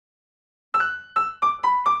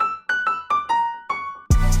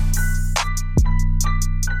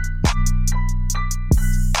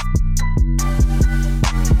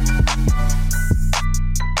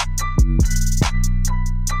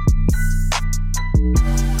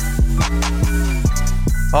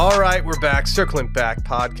All right, we're back. Circling Back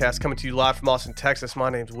podcast coming to you live from Austin, Texas. My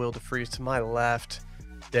name's Will DeFreeze. To my left,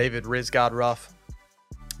 David Riz God Ruff.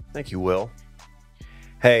 Thank you, Will.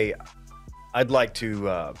 Hey, I'd like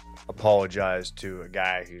to apologize to a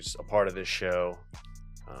guy who's a part of this show.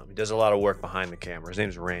 He does a lot of work behind the camera. His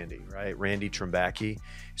name's Randy, right? Randy Trimbacki,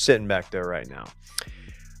 sitting back there right now.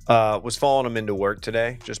 Was following him into work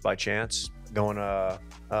today, just by chance, going I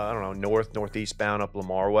don't know, northeast bound up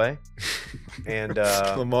Lamar way. And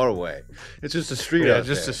Lamar way. It's just a street Yeah, out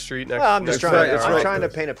just there. a street next I'm to just right. trying to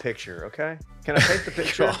paint a picture, okay? Can I paint the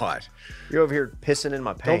picture? God. You're over here pissing in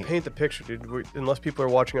my paint. Don't paint the picture, dude. Unless people are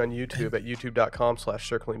watching on YouTube at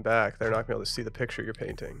youtube.com/circlingback, they're not going to be able to see the picture you're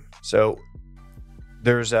painting. So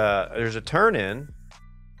there's a turn in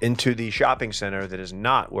into the shopping center that is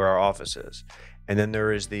not where our office is. And then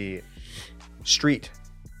there is the street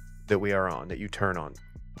that we are on, that you turn on.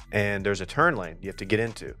 And there's a turn lane you have to get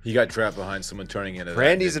into. He got trapped behind someone turning into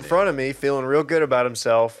Randy's in front of me, feeling real good about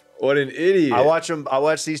himself. What an idiot. I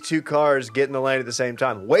watch these two cars get in the lane at the same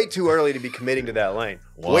time. Way too early to be committing to that lane.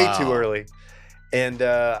 Wow. Way too early. And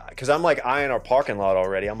because I'm like eyeing our parking lot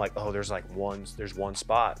already. I'm like, oh, there's one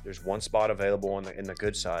spot. There's one spot available in the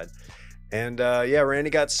good side. And yeah, Randy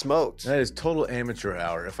got smoked. That is total amateur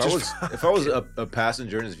hour. If I was a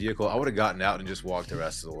passenger in his vehicle, I would have gotten out and just walked the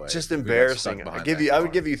rest of the way. Just We got embarrassing. stuck behind I that would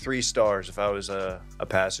car. give you 3 stars if I was a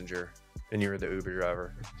passenger and you were the Uber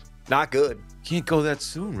driver. Not good. Can't go that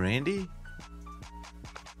soon, Randy.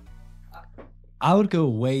 I would go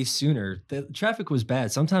way sooner. The traffic was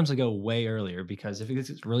bad. Sometimes I go way earlier because if it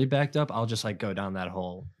gets really backed up, I'll just like go down that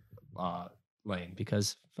whole lane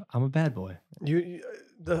because I'm a bad boy.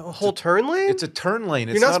 The whole turn lane? It's a turn lane.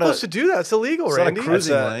 You're not supposed to do that. It's illegal, it's not a Randy.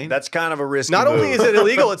 cruising lane. That's kind of a risky Not only move. is it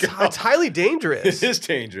illegal, it's highly dangerous. It is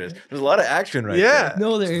dangerous. There's a lot of action right Yeah. there.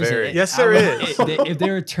 No, there very- isn't. Yes, there is. If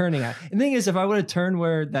they were turning, the thing is, if I would have turned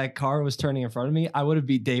where that car was turning in front of me, I would have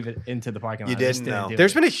beat David into the parking lot. You I just didn't, though. do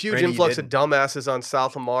There's it. been a huge Randy, you influx of didn't. dumbasses on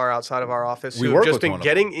South Lamar outside of our office We who work have just with been one of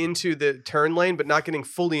getting into the turn lane, but not getting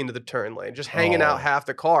fully into the turn lane, just hanging Oh. out half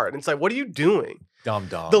the car. And it's like, what are you doing? Dumb.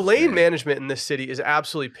 The lane management in this city is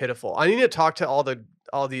absolutely pitiful. I need to talk to all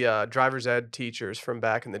the driver's ed teachers from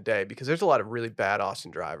back in the day because there's a lot of really bad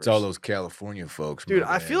Austin drivers. It's all those California folks. Dude, moving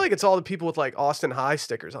I feel in. like it's all the people with like Austin High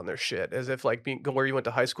stickers on their shit, as if like being where you went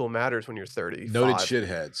to high school matters when you're 30. noted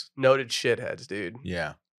shitheads. Noted shitheads, dude.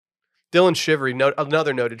 Yeah. Dylan Shivery,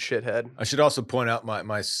 another noted shithead. I should also point out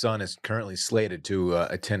my son is currently slated to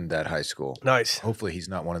attend that high school. Nice. Hopefully he's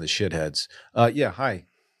not one of the shitheads. Yeah, hi.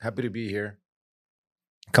 Happy to be here.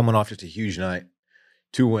 Coming off just a huge night.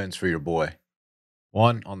 2 wins for your boy.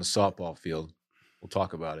 1 on the softball field. We'll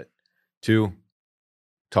talk about it. 2,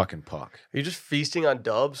 talking puck. Are you just feasting on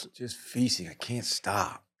dubs? Just feasting. I can't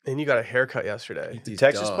stop. And you got a haircut yesterday. These Did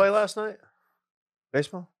Texas dubs. play last night?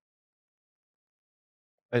 Baseball?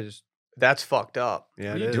 That's fucked up.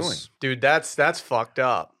 Yeah, What it are you is. doing? Dude, that's fucked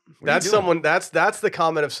up. What are you That's doing? someone that's the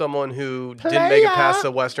comment of someone who didn't make it past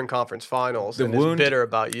the Western Conference Finals The and wound- is bitter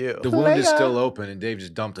about you. The wound is still open, and Dave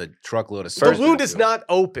just dumped a truckload of The salt wound into is it. not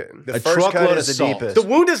open. The A first cut truckload is of the salt. deepest. The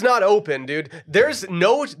wound is not open, dude. There's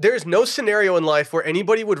no scenario in life where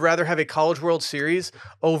anybody would rather have a College World Series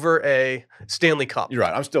over a Stanley Cup. You're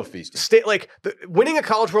right. I'm still feasting. Winning a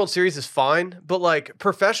College World Series is fine, but like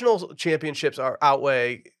professional championships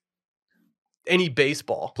outweigh any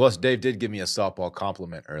baseball. Plus, Dave did give me a softball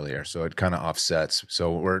compliment earlier, so it kind of offsets.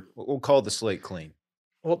 So we'll call the slate clean.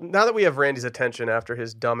 Well, now that we have Randy's attention after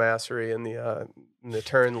his dumbassery in the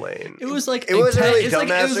turn lane, It was like It wasn't really it was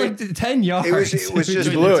dumbassery. like 10 yards. It was just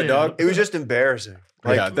between the two. dog. It was just embarrassing.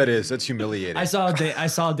 Like, yeah, that's humiliating. I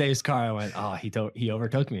saw Dave's car. I went, oh, he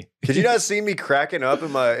overtook me. did you not see me cracking up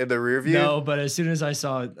in the rear view? No, but as soon as I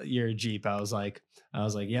saw your Jeep, I was like,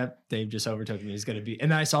 yep, Dave just overtook me. He's gonna be. And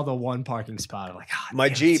then I saw the one parking spot. I'm like, My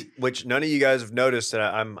damn it. Jeep, which none of you guys have noticed, that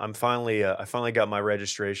I'm finally I finally got my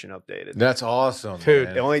registration updated. That's awesome, Dude,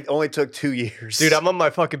 man. It only took 2 years. dude, I'm on my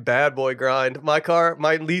fucking bad boy grind.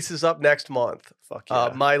 My lease is up next month. Fuck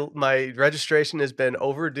yeah. My registration has been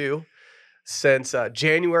overdue since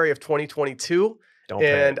January of 2022, Don't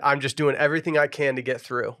pay. and I'm just doing everything I can to get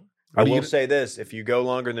through. I What are you will gonna- say this: if you go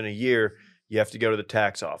longer than a year, you have to go to the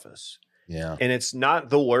tax office. Yeah. And it's not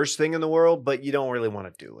the worst thing in the world, but you don't really want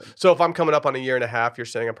to do it. So if I'm coming up on a year and a half, you're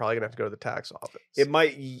saying I'm probably gonna have to go to the tax office. It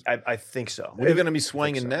might. I think so. What are you going to be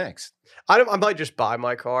swinging so. next? I might just buy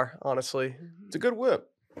my car, honestly. It's a good whip.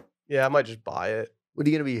 Yeah, I might just buy it. What are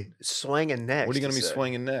you going to be swinging next? What are you going to he be said?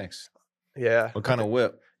 swinging next? Yeah. What kind of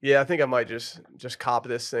whip? Yeah, I think I might just cop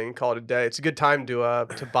this thing and call it a day. It's a good time to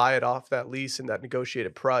buy it off that lease and that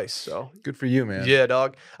negotiated price. So Good for you, man. yeah,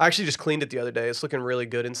 dog. I actually just cleaned it the other day. It's looking really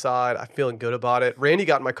good inside. I'm feeling good about it. Randy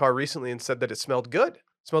got in my car recently and said that it smelled good. It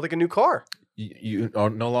smelled like a new car. You are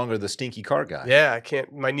no longer the stinky car guy. Yeah, I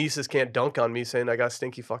can't. My nieces can't dunk on me saying I got a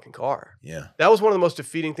stinky fucking car. Yeah. That was one of the most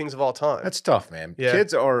defeating things of all time. That's tough, man. Yeah.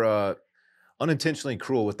 Kids are unintentionally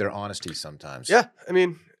cruel with their honesty sometimes. Yeah, I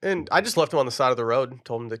mean, and I just left him on the side of the road and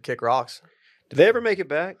told him to kick rocks. Did they ever make it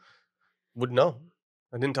back? Wouldn't know.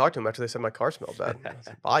 I didn't talk to him after they said my car smelled bad. I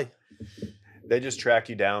said, bye. They just tracked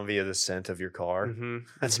you down via the scent of your car. Mm-hmm.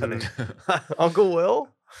 That's how they. Uncle Will,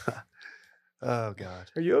 Oh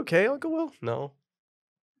God. are you okay, Uncle Will? No.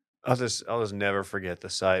 I'll just never forget the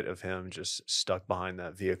sight of him just stuck behind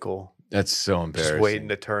that vehicle, That's so embarrassing. just waiting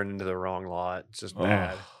to turn into the wrong lot. It's just Oh.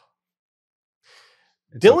 bad.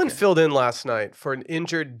 It's Dylan okay. filled in last night for an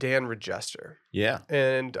injured Dan Regester. Yeah.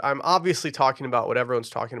 And I'm obviously talking about what everyone's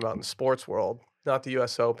talking about in the sports world, not the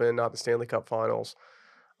U.S. Open, not the Stanley Cup Finals,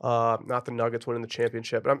 not the Nuggets winning the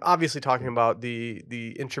championship. But I'm obviously talking about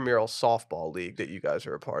the intramural softball league that you guys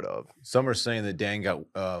are a part of. Some are saying that Dan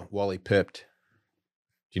got Wally pipped.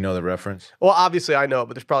 Do you know the reference? Well, obviously I know,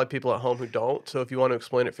 but there's probably people at home who don't. So if you want to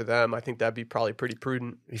explain it for them, I think that'd be probably pretty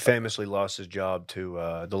prudent. He famously lost his job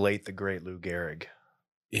to the late, the great Lou Gehrig.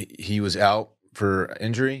 He was out for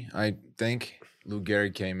injury, I think. Lou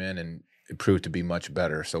Gehrig came in and it proved to be much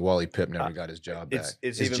better. So Wally Pipp never got his job back.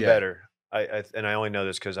 It's His even jet. better. I only know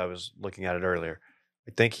this because I was looking at it earlier.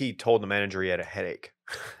 I think he told the manager he had a headache,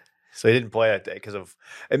 so he didn't play that day because of.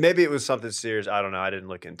 And maybe it was something serious. I don't know. I didn't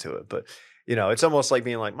look into it, but it's almost like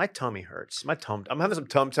being like, my tummy hurts. I'm having some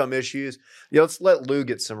tum issues. Let's let Lou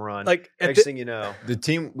get some run. Like Next thing you know, The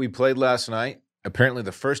team we played last night, apparently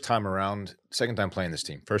the first time around, second time playing this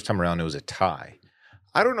team, first time around, it was a tie.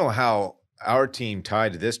 I don't know how our team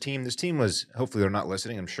tied to this team. This team was, hopefully they're not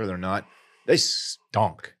listening. I'm sure they're not. They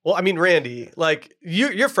stunk. Well, I mean, Randy, like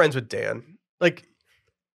you're friends with Dan. Like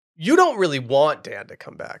you don't really want Dan to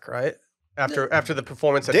come back, right? After the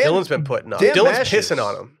performance that Dan- Dylan's been putting up. Dan Dylan's mashes. pissing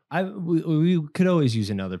on him. We could always use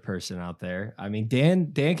another person out there. I mean,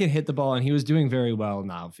 Dan can hit the ball, and he was doing very well in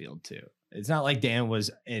the outfield too. It's not like Dan was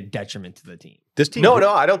a detriment to the team. This team, No,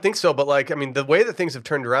 I don't think so. But like, I mean, the way that things have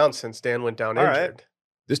turned around since Dan went down All right. injured.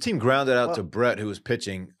 This team grounded out Well- to Brett, who was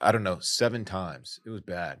pitching, I don't know, 7 times. It was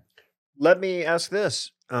bad. let me ask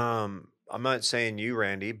this. I'm not saying you,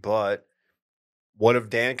 Randy, but what if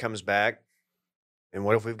Dan comes back? And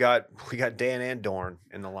what if we got Dan and Dorn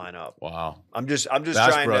in the lineup? Wow. I'm just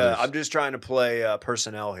Bass Brothers. trying to play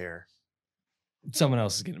personnel here. Someone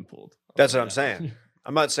else is getting pulled. That's what I'm saying.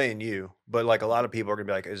 I'm not saying you, but like a lot of people are gonna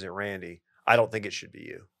be like, "Is it Randy?" I don't think it should be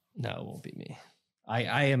you. No, it won't be me.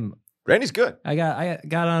 I am. Randy's good. I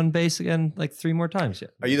got on base again like 3 more times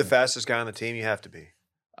yet. Are you the fastest guy on the team? You have to be.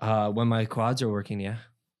 When my quads are working, yeah.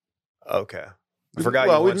 Okay. I forgot.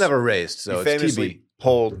 Well, you we've once- never raced, so you it's famously TB.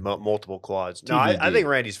 pulled multiple quads. No, I TBD. think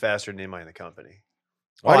Randy's faster than anybody in the company.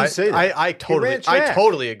 Why do you say that? I totally ran track.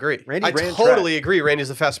 agree. Randy I ran totally agree. Randy's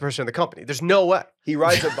the fastest person in the company. There's no way. He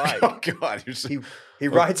rides a bike. Oh God, you're so, he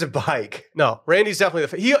rides a bike. No, Randy's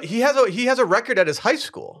definitely he has a record at his high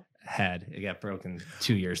school. It got broken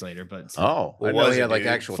 2 years later, but oh, I Well, know was he it, had like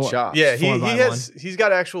dude? actual Four- chops. Yeah, 4x1. he's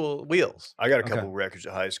got actual wheels. I got a Okay. couple records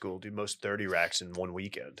at high school. Do most 30 racks in one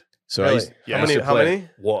weekend. So Really? yeah, how many? used to How play- many?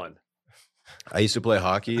 One. I used to play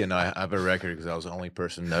hockey, and I have a record because I was the only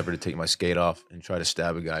person ever to take my skate off and try to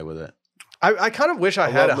stab a guy with it. I kind of wish I I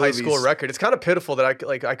had a love high school movies. record. It's kind of pitiful that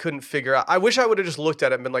I couldn't figure out. I wish I would have just looked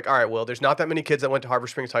at it and been like, all right, well, there's not that many kids that went to Harbor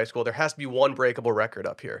Springs High School. There has to be one breakable record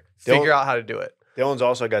up here. Don't- Figure out how to do it. Dylan's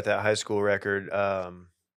also got that high school record.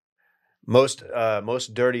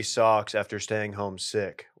 Most dirty socks after staying home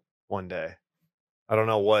sick one day. I don't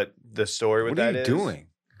know what the story with What are that you is. doing?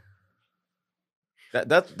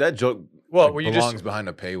 That joke Well, were you belongs just? behind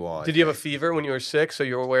a paywall. I Did you have a think. fever when you were sick? So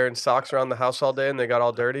you were wearing socks around the house all day and they got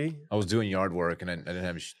all dirty? I was doing yard work and I didn't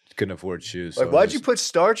have couldn't afford shoes. Like, so I why'd you just- put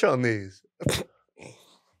starch on these?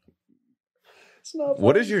 It's not.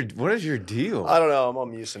 What funny. is your deal? I don't know. I'm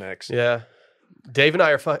on Mucinex. Yeah. Dave and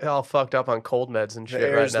I are all fucked up on cold meds and The shit right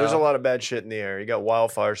air's- now. there's a lot of bad shit in the air. You got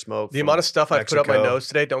wildfire smoke. The from amount of stuff I've put up my Mexico. nose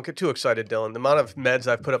today, don't get too excited, Dylan. The amount of meds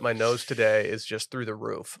I've put up my nose today is just through the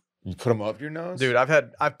roof. You put them up your nose, Dude,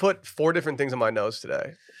 I've put 4 different things on my nose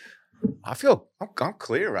today. I'm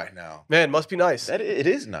clear right now. Man, must be nice. It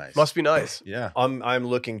is nice. Must be nice. Yeah. I'm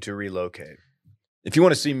looking to relocate. If you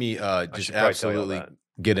want to see me, I just should probably tell you all absolutely that.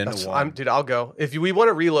 get into That's, one dude, I'll go. If we want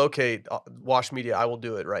to relocate Wash Media, I will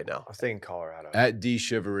do it right now. I was thinking Colorado. at D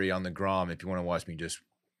Shivery on the Grom. If you want to watch me, just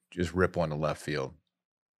rip one to left field.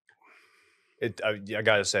 I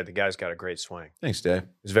gotta say, the guy's got a great swing. Thanks, Dave.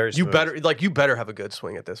 It's very You smooth. better have a good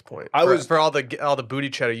swing at this point. I was- for all the booty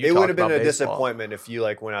cheddar you It talked would have been about a baseball. disappointment if you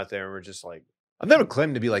like went out there and were just like, I've never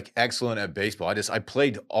claimed to be like excellent at baseball. I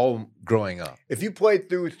played all growing up. if you played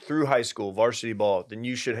through high school varsity ball, then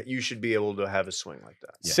you should be able to have a swing like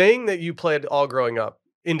that. Yeah. Saying that you played all growing up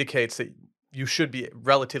indicates that you should be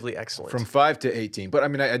relatively excellent. From 5 to 18. But I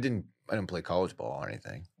mean, I didn't play college ball or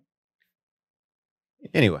anything.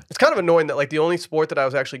 Anyway, It's kind of annoying that like the only sport that I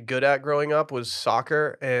was actually good at growing up was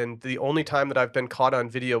soccer, and the only time that I've been caught on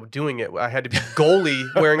video doing it, I had to be goalie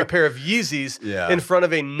wearing a pair of Yeezys yeah. in front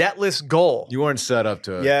of a netless goal. You weren't set up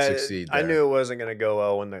to succeed I there. knew it wasn't going to go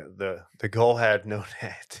well when the goal had no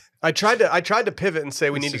net. I tried to pivot and say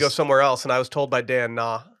we need to go somewhere else, and I was told by Dan,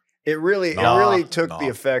 nah. It really took Nah. the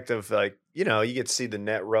effect of like, you get to see the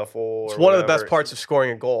net ruffle. It's or one of the whatever. best parts of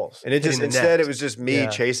scoring goals. And it just hitting the instead net. it was just me Yeah.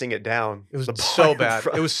 chasing it down. It was the ball so in bad.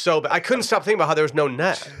 front. It was so bad. I couldn't stop thinking about how there was no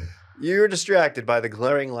net. You were distracted by the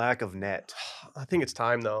glaring lack of net. I think it's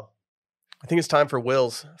time though. I think it's time for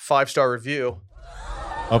Will's 5-star review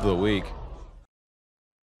Of the week.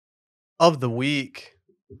 of the week.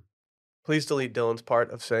 Please delete Dylan's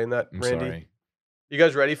part of saying that, I'm Randy. sorry. You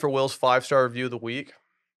guys ready for Will's 5-star review of the week?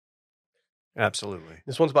 Absolutely.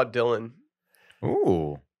 This one's about Dylan.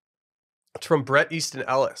 Ooh. It's from Brett Easton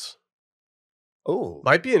Ellis. Oh,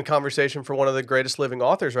 Might be in conversation for one of the greatest living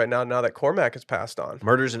authors right now that Cormac has passed on.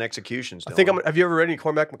 murders and executions. I think Dylan. have you ever read any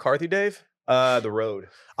Cormac McCarthy, Dave? The Road.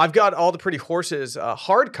 I've got All the Pretty Horses, a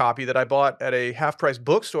hard copy that I bought at a half-price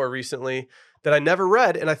bookstore recently that I never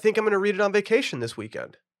read, and I think I'm going to read it on vacation this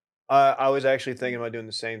weekend. I was actually thinking about doing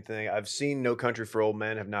the same thing. I've seen No Country for Old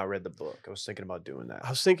Men, have not read the book. I was thinking about doing that. I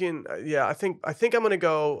was thinking, I think I'm gonna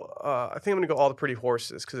go. I think I'm gonna go All the Pretty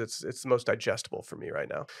Horses because it's the most digestible for me right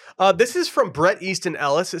now. This is from Brett Easton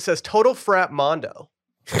Ellis. It says Total Frat Mondo.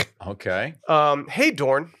 Okay. Hey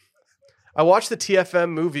Dorn, I watched the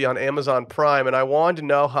TFM movie on Amazon Prime, and I wanted to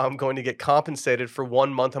know how I'm going to get compensated for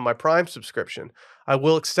 1 month of my Prime subscription. I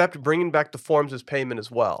will accept bringing back the forms as payment as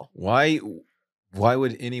well. Why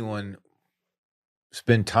would anyone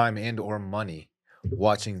spend time and or money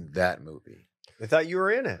watching that movie? I thought you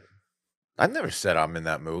were in it. I've never said I'm in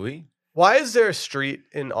that movie. Why is there a street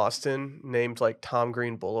in Austin named like Tom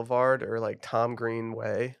Green Boulevard or like Tom Green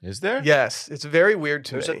Way? Is there? Yes, it's very weird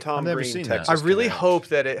to There's me. a Tom I've never Green, seen that. Texas. I really Connect. hope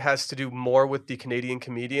that it has to do more with the Canadian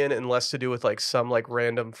comedian and less to do with like some like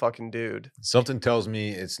random fucking dude. Something tells me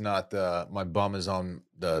it's not my bum is on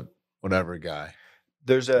the whatever guy.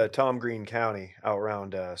 There's a Tom Green County out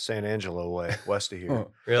around San Angelo way, west of here. Huh.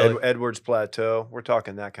 Really? Edwards Plateau. We're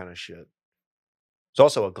talking that kind of shit. It's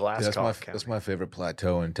also a Glasscock County. That's my favorite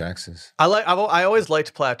plateau in Texas. I always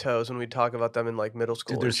liked plateaus when we talk about them in like middle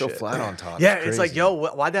school. Dude, they're and so shit. flat on top. Yeah, it's like, yo,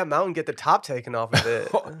 why'd that mountain get the top taken off of it?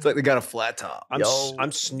 It's like they got a flat top.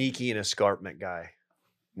 I'm sneaky and escarpment guy.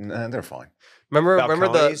 Nah, they're fine.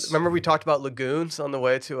 Balcones? remember we talked about lagoons on the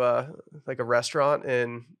way to like a restaurant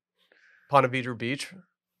in Ponte Vedra Beach.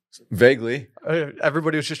 Vaguely.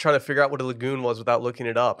 Everybody was just trying to figure out what a lagoon was without looking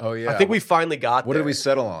it up. Oh, yeah. I think we finally got What there. did we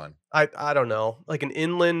settle on? I don't know, like an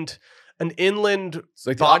inland It's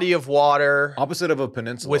like the body of water opposite of a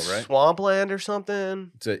peninsula, with right? swampland or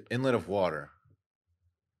something. It's an inlet of water.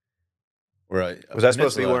 Right. Was that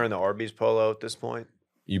supposed to be wearing the Arby's polo at this point?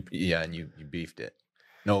 You beefed it.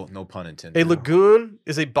 No pun intended. A lagoon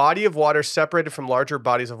is a body of water separated from larger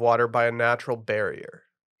bodies of water by a natural barrier.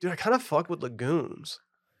 Dude, I kind of fuck with lagoons.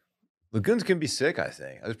 Lagoons can be sick, I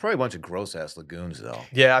think. There's probably a bunch of gross ass lagoons though.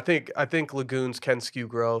 Yeah, I think lagoons can skew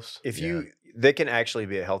gross. They can actually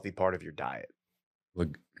be a healthy part of your diet.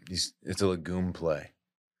 It's a lagoon play.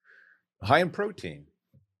 High in protein.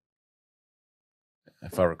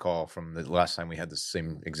 If I recall from the last time we had the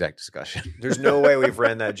same exact discussion. There's no way we've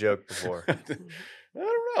ran that joke before. I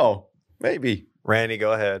don't know. Maybe. Randy,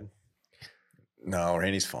 go ahead. No,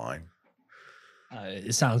 Randy's fine.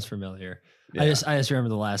 It sounds familiar. Yeah. I just remember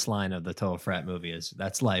the last line of the Total Frat movie is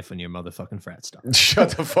 "That's life when you're a motherfucking frat star." Shut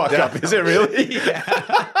the fuck up. Is it really? Yeah.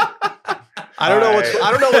 I don't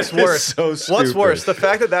know what's It's worse. so What's stupid. worse, the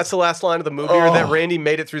fact that that's the last line of the movie, or that Oh. Randy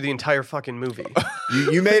made it through the entire fucking movie?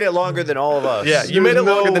 You made it longer than all of us. Yeah, you made it There's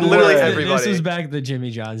no longer than literally way. everybody. This was back the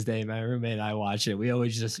Jimmy John's day. My roommate and I watched it. We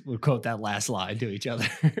always just would quote that last line to each other.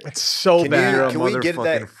 It's so Can, bad. You're a can we get motherfucking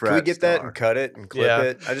that? Can we frat get that star. and cut it and clip Yeah.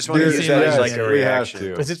 it? I just want to Dude, use that as yes, like a we have reaction.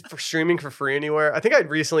 to. Is it for streaming for free anywhere? I think I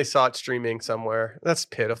recently saw it streaming somewhere. That's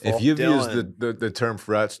pitiful. If you've Dylan. used the term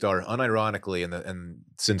frat star unironically and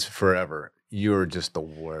since forever, you're just the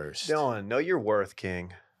worst. Dylan, know your worth,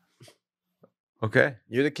 King. Okay,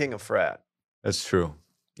 You're the king of frat. that's true.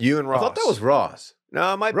 You and Ross. I thought that was Ross.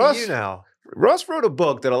 No, it might Ross- be you now. Ross wrote a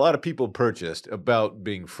book that a lot of people purchased about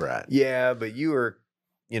being frat. Yeah, but you were,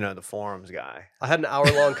 the forums guy. I had an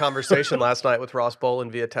hour-long conversation last night with Ross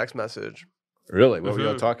Bolin via text message. Really? What were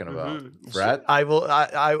y'all Mhm, talking about? mhm. Frat?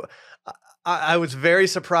 I was very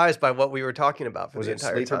surprised by what we were talking about for Was the it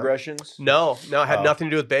entire sleep time. regressions? No, it had Oh. nothing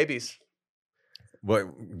to do with babies.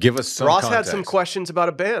 What? Give us some Ross context. had some questions about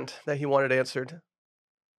a band that he wanted answered.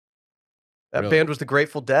 That Really? band was the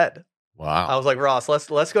Grateful Dead. I Wow. was like, Ross,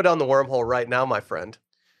 let's go down the wormhole right now, my friend.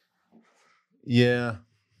 Yeah.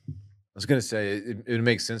 I was gonna say it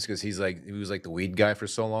makes sense because he was like the weed guy for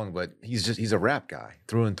so long, but he's a rap guy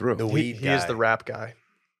through and through. The You weed He is guy. the rap guy.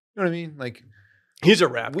 know what I mean? Like He's a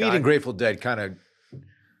rap weed guy. and Grateful Dead kind of.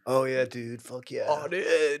 Oh yeah, dude. Fuck yeah. Oh,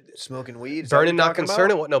 dude. Smoking weed. Is that what Burning, you're not talking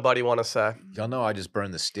concerned, about? what nobody want to say. Y'all know I just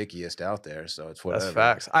burned the stickiest out there, so it's whatever. That's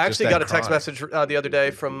facts. I Just actually that got a text chronic. message the other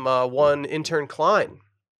day from one intern Klein.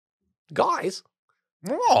 Guys,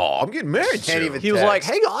 Oh, I'm getting married. Can't soon. even- he was like, Text.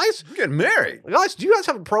 hey guys, I'm getting married. do you guys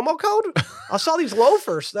have a promo code? I saw these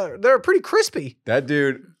loafers. They're pretty crispy. That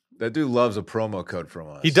dude loves a promo code from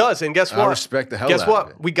us. He does, and guess I what? respect the hell Guess out what? of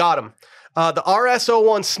it. We got him. The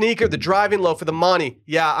RS01 sneaker, the driving loafer, the money.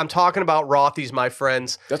 Yeah, I'm talking about Rothy's, my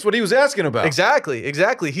friends. That's what he was asking about. Exactly.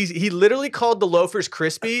 He literally called the loafers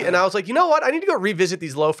crispy, and I was like, you know what? I need to go revisit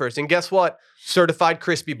these loafers. And guess what? Certified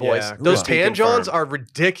crispy boys. Yeah, Those crispy tan johns confirmed. are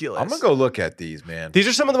ridiculous. I'm gonna go look at these, man. These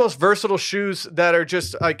are some of the most versatile shoes that are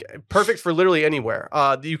just like perfect for literally anywhere.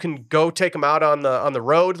 You can go take them out on the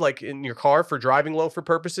road, like in your car for driving loafer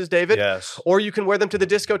purposes, David. Yes. Or you can wear them to the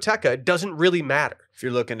discoteca. It doesn't really matter. If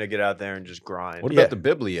you're looking to get out there and just grind. What Yeah. about the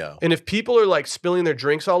Biblio? And if people are like spilling their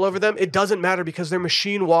drinks all over them, it doesn't matter because they're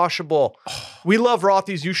machine washable. We love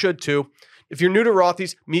Rothy's. You should too. If you're new to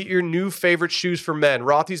Rothy's, meet your new favorite shoes for men.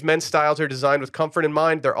 Rothy's men's styles are designed with comfort in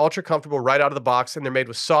mind. They're ultra comfortable right out of the box, and they're made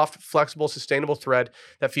with soft, flexible, sustainable thread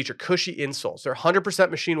that feature cushy insoles. They're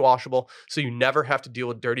 100% machine washable, so you never have to deal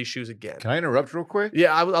with dirty shoes again. Can I interrupt real quick?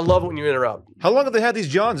 Yeah, I love it when you interrupt. How long have they had these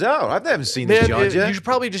Johns out? I haven't seen these Man, Johns yet. you should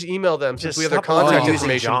probably just email them since Just we have their stop contact overusing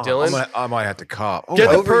information, Johns. Dylan. I might have to cop. Oh,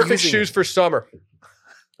 Get the overusing perfect it. shoes for summer.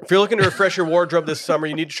 If you're looking to refresh your wardrobe this summer,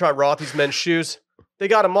 you need to try Rothy's men's shoes. They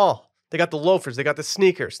got them all. They got the loafers. They got the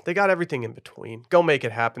sneakers. They got everything in between. Go make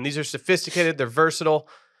it happen. These are sophisticated. They're versatile.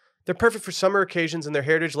 They're perfect for summer occasions, and their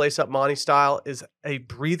heritage lace-up Monty style is a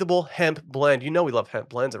breathable hemp blend. You know we love hemp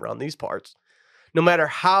blends around these parts. No matter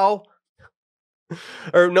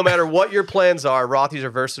what your plans are, Rothy's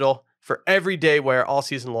are versatile for everyday wear all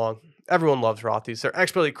season long. Everyone loves Rothy's. They're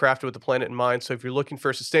expertly crafted with the planet in mind. So if you're looking for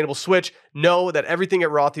a sustainable switch, know that everything at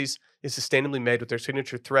Rothy's is sustainably made with their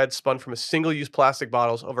signature thread spun from a single-use plastic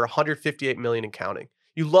bottles, over 158 million and counting.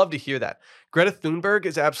 You love to hear that. Greta Thunberg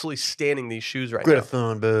is absolutely standing these shoes right Greta now.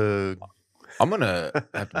 Thunberg. I'm gonna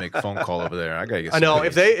have to make a phone call over there. I gotta get. I some know.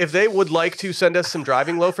 goodies. If they would like to send us some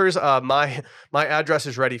driving loafers, my address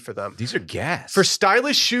is ready for them. These are gas. For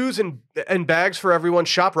stylish shoes and bags for everyone,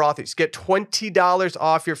 shop Rothy's. Get $20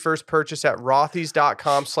 off your first purchase at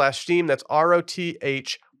rothys.com/steam. That's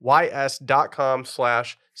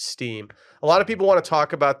ROTHYS.com/steam. A lot of people want to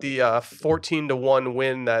talk about the 14-1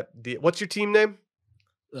 win what's your team name?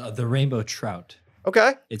 The Rainbow Trout.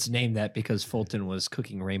 Okay. It's named that because Fulton was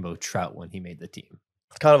cooking rainbow trout when he made the team.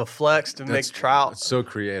 It's kind of a flex to That's- make trout. It's so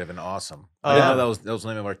creative and awesome. I didn't know that was the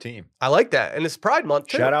name of our team. I like that. And it's Pride Month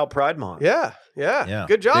too. Shout out Pride Month. Yeah. Yeah.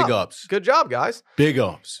 Good job. Big ups. Good job, guys. Big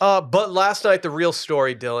ups. But last night, the real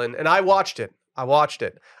story, Dylan, and I watched it. I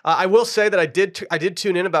will say that I did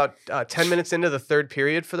tune in about 10 minutes into the third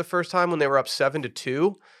period for the first time when they were up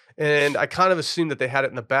 7-2, and I kind of assumed that they had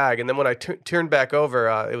it in the bag. And then when I turned back over,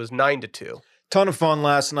 it was 9-2. Ton of fun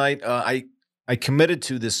last night. I committed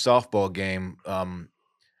to this softball game.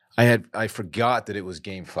 I forgot that it was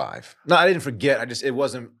game 5. No, I didn't forget. It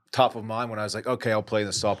wasn't top of mind when I was like, okay, I'll play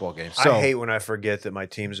the softball game. So I hate when I forget that my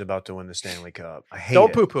team's about to win the Stanley Cup. I hate Don't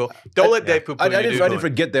it. poo-poo. Don't let Dave poo-poo. I you, didn't dude.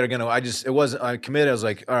 forget that again. I committed. I was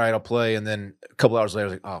like, all right, I'll play. And then a couple hours later,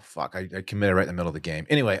 I was like, oh, fuck. I committed right in the middle of the game.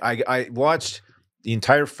 Anyway, I watched the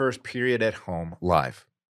entire first period at home live.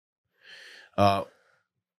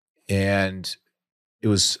 And it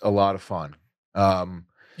was a lot of fun.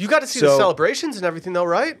 You got to see the So- celebrations and everything, though,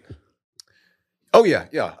 right? Oh yeah,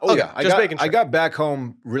 yeah. Oh Okay, yeah. just making sure. I got back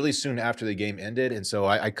home really soon after the game ended, and so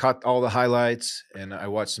I caught all the highlights and I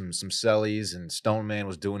watched some sellies, and Stone Man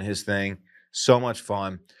was doing his thing. So much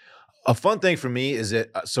fun. A fun thing for me is that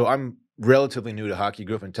so I'm relatively new to hockey.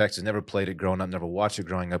 Grew up in Texas, never played it growing up, never watched it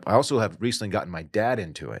growing up. I also have recently gotten my dad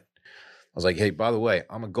into it. I was like, hey, by the way,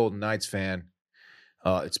 I'm a Golden Knights fan.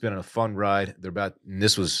 It's been a fun ride. And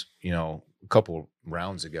this was, a couple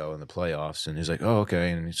rounds ago in the playoffs, and he's like, oh,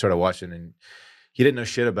 okay. And he started watching, and he didn't know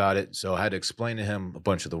shit about it, so I had to explain to him a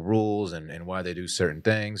bunch of the rules and why they do certain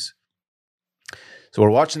things. So we're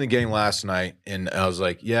watching the game last night, and I was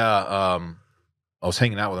like, I was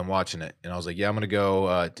hanging out with him watching it, and I was like, I'm going to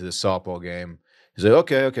go to the softball game. He's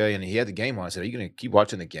like, okay. And he had the game on. I said, are you going to keep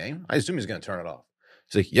watching the game? I assume he's going to turn it off.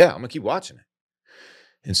 He's like, yeah, I'm going to keep watching it.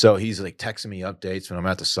 And so he's like texting me updates when I'm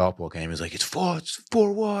at the softball game. He's like, it's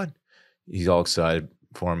 4-1. He's all excited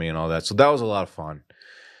for me and all that. So that was a lot of fun.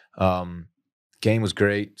 Game was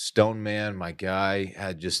great. Stone Man, my guy,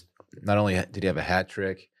 had just not only did he have a hat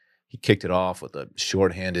trick, he kicked it off with a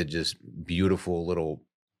shorthanded, just beautiful little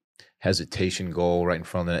hesitation goal right in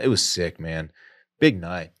front of it. It was sick, man. Big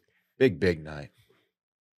night. Big night.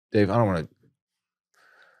 Dave, I don't want to.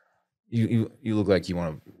 You look like you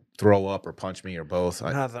want to throw up or punch me or both.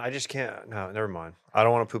 Nothing. I just can't. No, never mind. I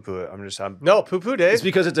don't want to poo-poo it. I'm No, poo-poo, Dave. It's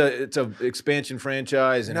because it's a expansion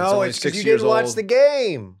franchise and it's no, only it's 6 because you years didn't watch old. the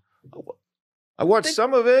game. I watched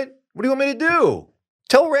some of it. What do you want me to do?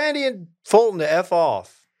 Tell Randy and Fulton to F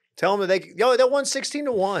off. Tell them that they won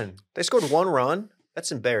 16-1. They scored 1 run.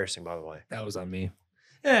 That's embarrassing, by the way. That was on me.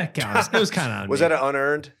 Yeah, it counts. It was kind of on Was me. that an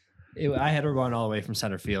unearned? I had to run all the way from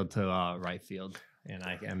center field to right field, and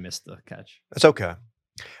I missed the catch. That's okay.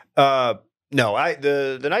 No,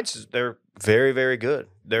 the Knights, they're very, very good.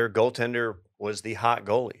 Their goaltender was the hot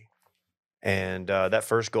goalie. And that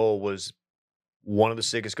first goal was one of the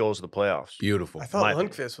sickest goals of the playoffs. Beautiful. I thought My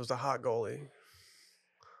Lundqvist was the hot goalie.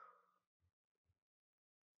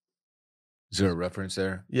 Is there a reference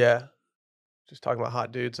there? Yeah. Just talking about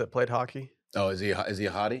hot dudes that played hockey. Oh, is he a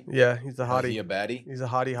hottie? Yeah, he's a Is hottie. he a baddie? He's a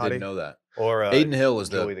hottie. Didn't know that. Or Aiden Hill is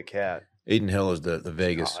Joey the cat. Aiden Hill is the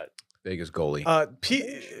Vegas God. Vegas goalie.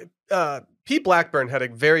 Pete Blackburn had a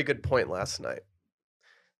very good point last night.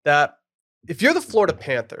 That if you're the Florida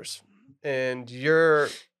Panthers and you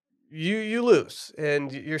lose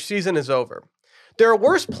and your season is over, there are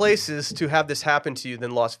worse places to have this happen to you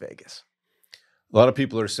than Las Vegas. A lot of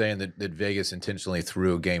people are saying that Vegas intentionally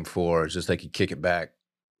threw Game 4. It's just like you kick it back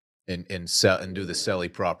and do the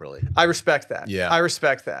celly properly. I respect that. Yeah. I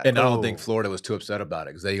respect that. And I don't think Florida was too upset about it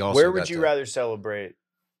because they also. Where would you rather celebrate?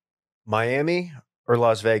 Miami or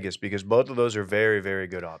Las Vegas? Because both of those are very, very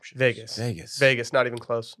good options. Vegas, not even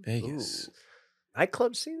close. Vegas. Ooh.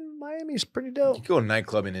 Nightclub scene in Miami is pretty You dope. can go to a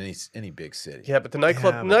nightclub in any big city. Yeah, but the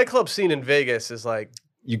nightclub scene in Vegas is like,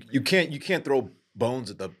 You can't throw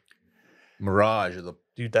bones at the Mirage or the.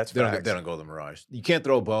 dude, that's They facts. don't go to the Mirage. You can't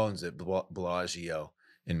throw bones at Bellagio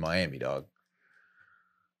in Miami, dog.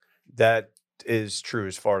 That is true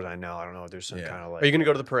as far as I know. I don't know if there's some kind of like. Are you going to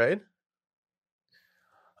go to the parade?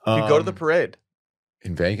 You go to the parade.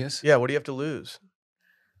 In Vegas? Yeah, what do you have to lose?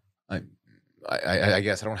 I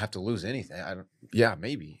guess I don't have to lose anything. Yeah,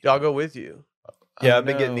 maybe. I'll go with you. Yeah, I've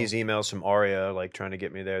been getting these emails from Aria, like trying to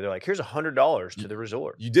get me there. They're like, "Here's $100 to the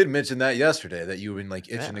resort." You did mention that yesterday that you were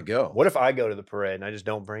like itching to go. What if I go to the parade and I just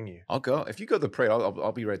don't bring you? I'll go. If you go to the parade,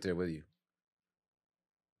 I'll be right there with you.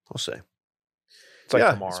 We'll see. It's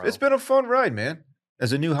like tomorrow. It's been a fun ride, man.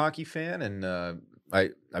 As a new hockey fan, and I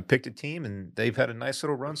picked a team, and they've had a nice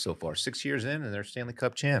little run so far. 6 years in, and they're Stanley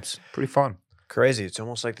Cup champs. Pretty fun. Crazy. It's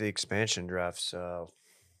almost like the expansion drafts.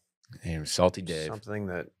 And Salty Dave. Something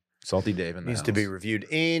that Salty Dave in the needs to be house. reviewed.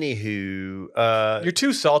 Anywho, You're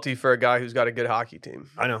too salty for a guy who's got a good hockey team.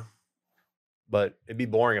 I know, but it'd be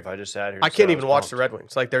boring if I just sat here. I can't even watch the Red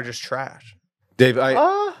Wings. Like, they're just trash. Dave,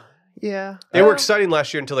 Yeah. They were exciting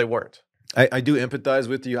last year until they weren't. I do empathize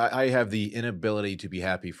with you. I have the inability to be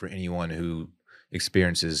happy for anyone who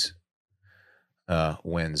experiences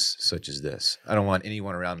wins such as this. I don't want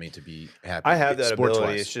anyone around me to be happy. I have that sports-wise.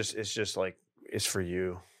 ability. It's just like it's for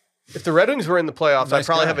you. If the Red Wings were in the playoffs, Nice I'd guy.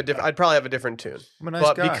 probably have a different tune. I'm a nice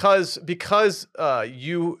But guy. because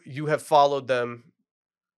you have followed them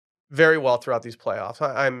very well throughout these playoffs,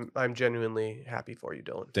 I'm genuinely happy for you,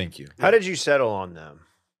 Dylan. Thank you. How did you settle on them?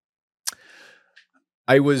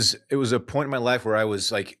 It was a point in my life where I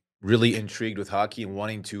was like really intrigued with hockey and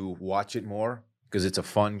wanting to watch it more because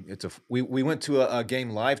we went to a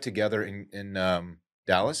game live together in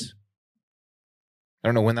Dallas. I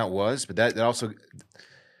don't know when that was, but that also,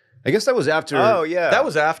 I guess that was after. Oh yeah, That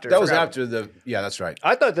was after. That was after that's right.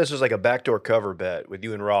 I thought this was like a backdoor cover bet with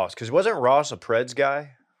you and Ross because wasn't Ross a Preds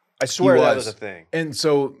guy? I swear that was a thing. And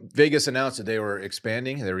so Vegas announced that they were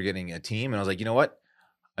expanding. They were getting a team. And I was like, you know what?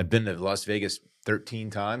 I've been to Las Vegas 13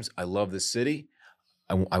 times. I love this city.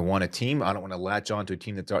 I want a team. I don't want to latch on to a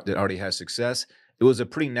team that already has success. It was a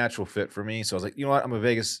pretty natural fit for me. So I was like, you know what? I'm a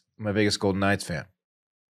Vegas Golden Knights fan.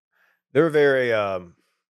 They're very, I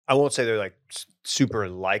won't say they're like super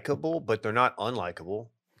likable, but they're not unlikable.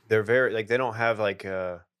 They're very, like, they don't have like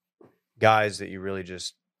guys that you really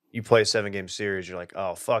just you play a 7-game series, you're like,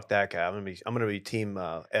 oh fuck that guy. I'm gonna be team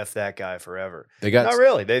F that guy forever. They got Not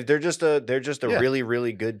really. They're just a Yeah. really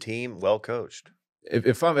really good team, well coached.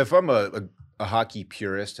 if I'm a hockey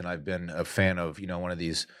purist and I've been a fan of one of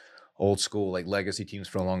these old school like legacy teams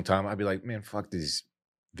for a long time, I'd be like, man, fuck these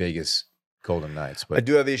Vegas Golden Knights. I But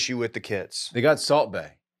do have issue with the kits. they got Salt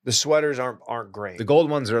Bay. The sweaters aren't great. The gold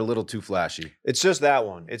ones are a little too flashy. It's just that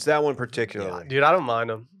one. It's that one Yeah, particularly. dude, I don't mind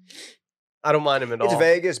him. I don't mind him at It's all.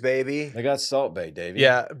 Vegas, baby. They got Salt Bay, Davey.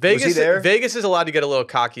 Yeah, Vegas. there? Vegas is allowed to get a little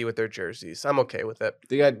cocky with their jerseys. I'm okay with it.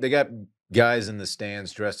 They got guys in the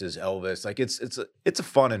stands dressed as Elvis. Like it's a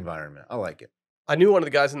fun environment. I like it. I knew one of the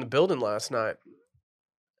guys in the building last night.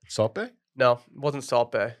 Salt Bay? No, it wasn't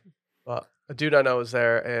Salt Bay, but a dude I know was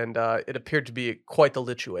there, and it appeared to be quite the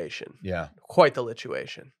lituation. Yeah. Quite the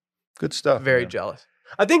lituation. Good stuff. Very man. jealous.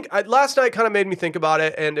 I think last night kind of made me think about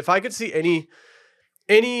it, and if I could see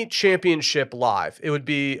any championship live, it would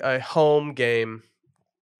be a home game,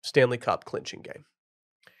 Stanley Cup clinching game.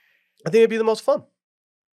 I think it'd be the most fun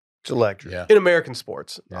It's electric. Yeah. in American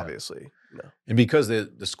sports, Yeah. obviously. No. And because the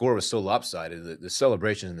score was so lopsided, the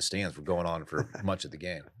celebrations in the stands were going on for much of the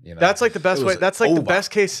game. That's like the best It way. was That's like the over.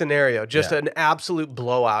 best case scenario. Just Yeah. an absolute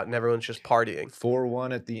blowout, and everyone's just partying.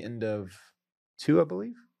 4-1 at the end of 2, I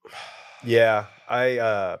believe. Yeah,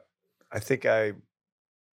 I think I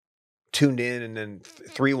tuned in, and then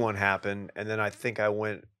 3-1 happened, and then I think I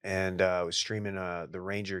went and was streaming the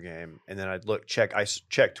Ranger game, and then I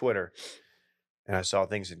checked Twitter, and I saw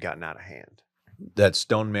things had gotten out of hand. That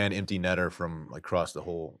Stone Man empty netter from like across the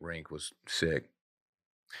whole rink was sick.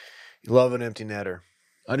 You love an empty netter.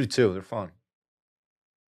 I do too. They're fun.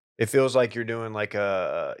 It feels like you're doing like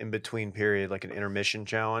a in between period, like an intermission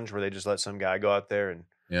challenge, where they just let some guy go out there and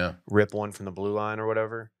Yeah. rip one from the blue line or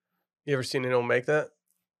whatever. You ever seen anyone make that?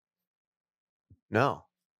 No,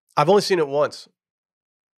 I've only seen it once.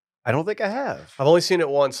 I don't think I have. I've only seen it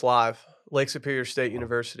once live. Lake Superior State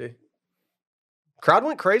University. Crowd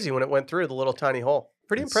went crazy when it went through the little tiny hole.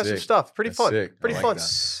 Pretty That's impressive sick. stuff. Pretty That's fun. sick. I Pretty like fun.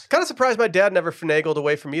 that. Kind of surprised my dad never finagled a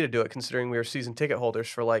way for me to do it, considering we were season ticket holders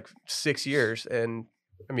for like 6 years. And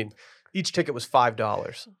I mean, each ticket was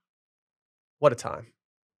 $5. What a time.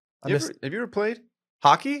 I missed Have you ever played?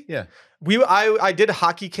 hockey. Yeah. I did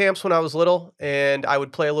hockey camps when I was little, and I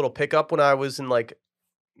would play a little pickup when I was in like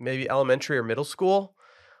maybe elementary or middle school.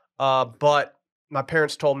 But my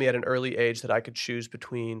parents told me at an early age that I could choose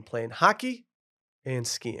between playing hockey and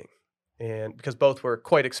skiing, and because both were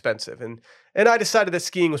quite expensive, and I decided that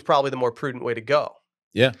skiing was probably the more prudent way to go.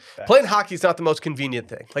 Yeah. Playing hockey is not the most convenient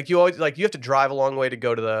thing. Like you have to drive a long way to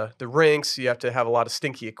go to the rinks. You have to have a lot of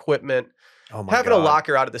stinky equipment. Oh my Having God. a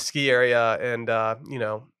locker out at the ski area and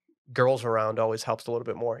girls around always helps a little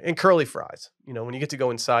bit more. And curly fries. When you get to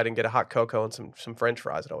go inside and get a hot cocoa and some French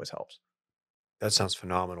fries, it always helps. That sounds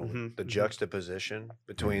phenomenal. Mhm, The mhm. juxtaposition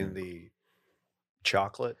between the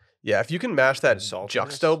chocolate. Yeah, if you can mash that And saltiness.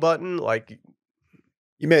 juxto button, like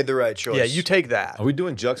You made the right choice. yeah, you take that. Are we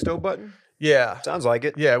doing Juxto button? Yeah, Sounds like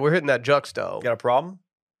it. yeah, we're hitting that juxto. Got a problem?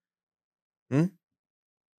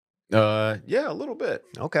 Yeah, a little bit.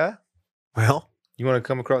 Okay. Well, You want to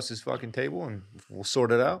come across this fucking table and we'll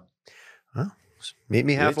sort it out? meet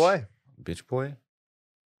me Bitch. halfway. Bitch boy.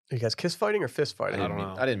 Are you guys kiss fighting or fist I fighting? didn't don't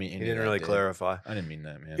mean. know. I didn't mean. He any didn't of that, really Dave. clarify. I didn't mean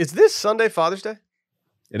that, man. Is this Sunday Father's Day?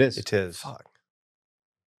 It is. It is. Fuck.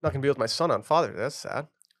 Not gonna be with my son on Father's Day. That's sad.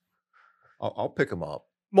 I'll pick him up.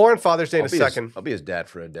 More on Father's Day in I'll a be second. I'll be his dad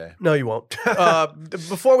for a day. No, you won't.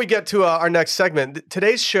 Before we get to our next segment,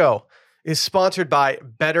 today's show is sponsored by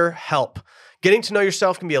BetterHelp. Getting to know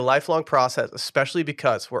yourself can be a lifelong process, especially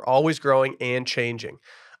because we're always growing and changing.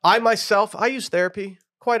 I use therapy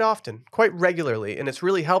quite often, quite regularly, and it's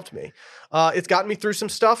really helped me. It's gotten me through some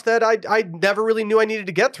stuff that I never really knew I needed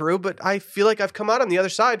to get through, but I feel like I've come out on the other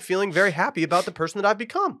side feeling very happy about the person that I've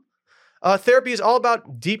become. Therapy is all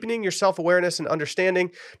about deepening your self-awareness and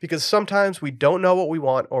understanding, because sometimes we don't know what we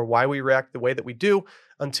want or why we react the way that we do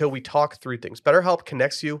until we talk through things. BetterHelp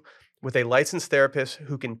connects you with a licensed therapist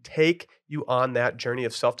who can take you on that journey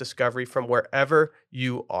of self-discovery from wherever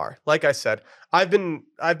you are. Like I said, I've been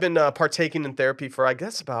partaking in therapy for, I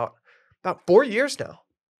guess, about 4 years now.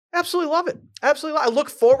 Absolutely love it. Absolutely I look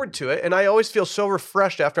forward to it, and I always feel so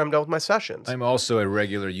refreshed after I'm done with my sessions. I'm also a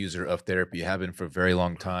regular user of therapy. I have been for a very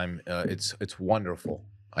long time. It's wonderful.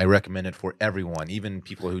 I recommend it for everyone, even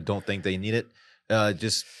people who don't think they need it.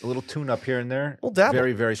 Just a little tune up here and there. Well, dabble.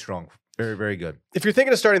 Very, very strong. Very, very good. If you're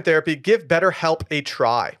thinking of starting therapy, give BetterHelp a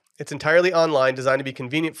try. It's entirely online, designed to be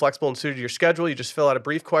convenient, flexible, and suited to your schedule. You just fill out a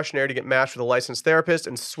brief questionnaire to get matched with a licensed therapist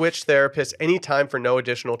and switch therapists anytime for no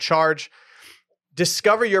additional charge.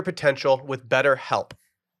 Discover your potential with BetterHelp.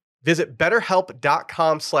 Visit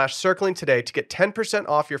betterhelp.com/circling today to get 10%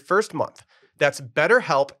 off your first month. That's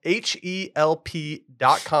BetterHelp,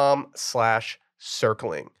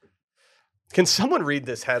 HELP.com/circling. Can someone read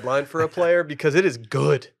this headline for a player? Because it is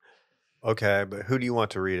good. Okay, but who do you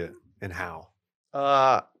want to read it and how?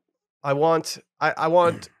 I want,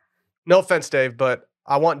 no offense, Dave, but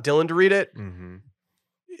I want Dylan to read it Mm-hmm.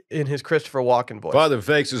 in his Christopher Walken voice. Father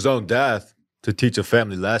fakes his own death to teach a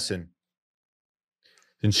family lesson.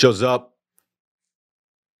 Then shows up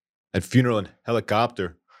at funeral in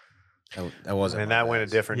helicopter. That wasn't. And my that went a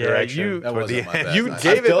best. different Yeah, direction. that toward wasn't the my end. best. You I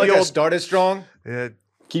gave it feel the like I old- started strong. Yeah.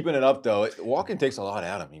 Keeping it up though, walking takes a lot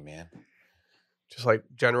out of me, man. Just like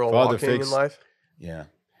general Father walking in fakes- life. Yeah.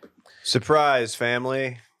 Surprise,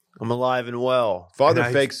 family. I'm alive and well. Father And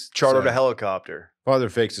I fakes- chartered sorry. a helicopter. Father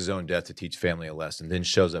fakes his own death to teach family a lesson, then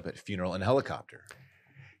shows up at funeral in a helicopter.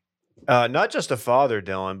 Not just a father,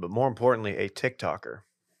 Dylan, but more importantly, a TikToker.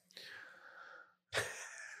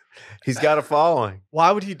 He's got a following.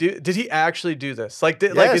 Why would he do? Did he actually do this? Like,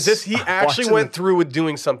 like is this? He Yes. actually Watching went the- through with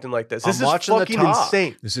doing something like this. This I'm is watching the fucking talk.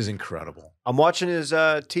 insane. This is incredible. I'm watching his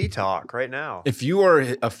T-Talk right now. If you are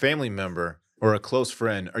a family member or a close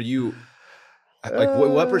friend, are you like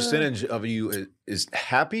what percentage of you is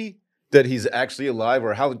happy that he's actually alive,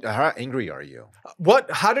 or how angry are you?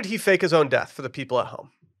 How did he fake his own death for the people at home?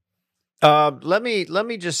 Let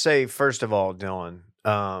me just say first of all, Dylan,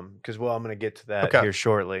 because I'm going to get to that Okay. here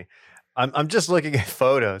shortly. I'm just looking at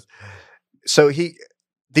photos. So in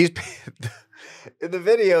the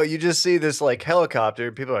video, you just see this like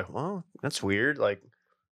helicopter. People are like, well, that's weird. Like,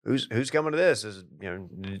 who's coming to this? Is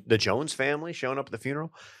the Jones family showing up at the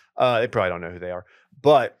funeral? They probably don't know who they are,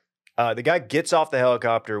 but the guy gets off the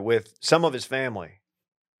helicopter with some of his family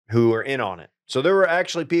who are in on it. So there were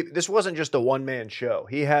actually people. This wasn't just a one-man show.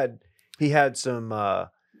 He had some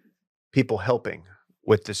people helping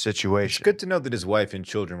with the It's situation. good to know that his wife and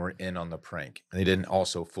children were in on the prank, and they didn't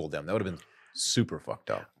also fool them. That would have been super fucked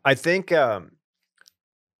up. I think.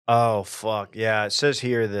 Oh fuck yeah! It says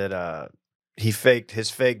here that his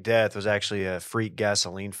fake death was actually a freak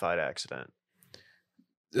gasoline fight accident.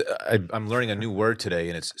 I'm learning a new word today,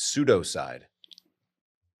 and it's pseudocide.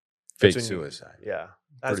 Fake That's when you- suicide. Yeah,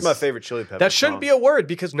 that's Pretty my s- favorite Chili Pepper. That shouldn't be a word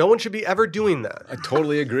because no one should be ever doing that. I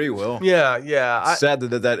totally agree, Will. Yeah. Sad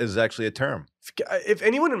that is actually a term. If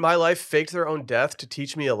anyone in my life faked their own death to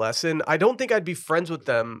teach me a lesson, I don't think I'd be friends with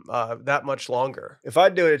them that much longer. If I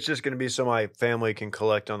do it, it's just going to be so my family can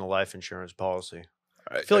collect on the life insurance policy.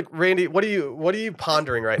 I feel like Randy, what are you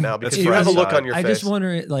pondering right now? Because That's you have a look suicide. on your I face. just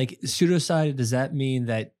wonder, like, pseudocide, does that mean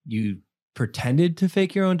that you pretended to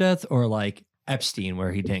fake your own death, or like Epstein,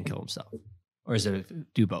 where he didn't kill himself? Or is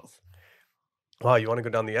it do both? Wow, you want to go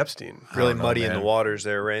down the Epstein? I Really don't know, muddy in the man. waters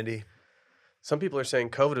there, Randy. Some people are saying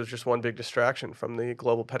COVID was just one big distraction from the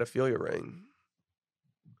global pedophilia ring.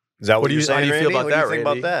 Is that what, How you're saying, do you feel Randy? about What that, do you think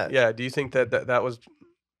Randy? about that? Yeah, do you think that was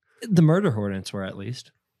The murder hornets were, at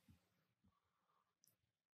least.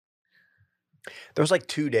 There was like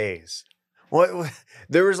 2 days. What?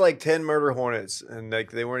 There was like 10 murder hornets, and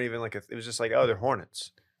like they weren't even like it was just like, oh, they're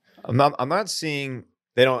hornets. I'm not seeing.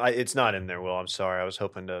 They don't. It's not in there. Will, I'm sorry. I was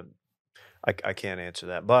hoping to. I can't answer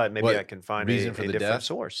that, but maybe What, I can find reason a for the different death?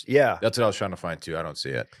 source. Yeah, That's what I was trying to find too. I don't see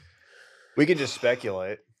it. we can just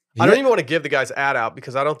speculate. I don't even want to give the guy's ad out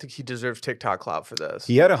because I don't think he deserves TikTok clout for this.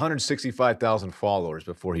 He had 165,000 followers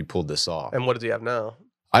before he pulled this off. And what does he have now?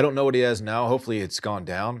 I don't know what he has now. Hopefully it's gone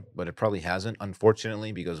down, but it probably hasn't,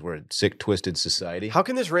 unfortunately, because we're a sick, twisted society. How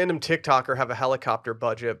can this random TikToker have a helicopter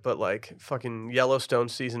budget, but like fucking Yellowstone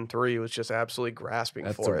season 3 was just absolutely grasping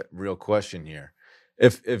That's for a it? real question here.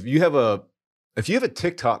 If you have a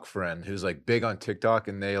TikTok friend who's like big on TikTok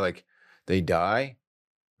and they die,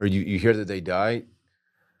 or you hear that they die,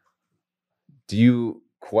 do you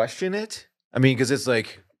question it? I mean, because it's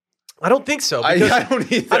like I don't think so. I Because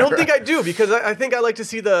don't either. I don't think I do because I think I like to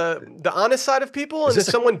see the honest side of people. Is And if this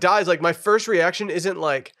a- someone dies, like my first reaction isn't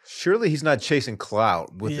like, Surely he's not chasing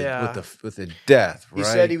clout with Yeah. with the death, right? He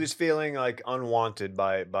said he was feeling like unwanted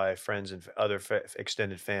by friends and other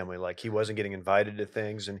extended family. Like he wasn't getting invited to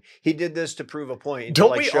things, and he did this to prove a point. and to, don't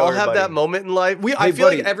like, we show all have that everybody- moment in life? I Hey, feel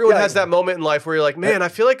buddy, like everyone yeah. has that moment in life where you're like, man, I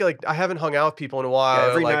feel like I haven't hung out with people in a while, Yeah, or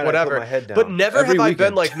every like night whatever. I put my head down. But never Every have I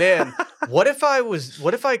been weekend. like, man, what if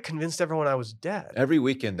I convinced everyone I was dead? Every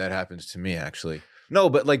weekend that happens to me, actually. No,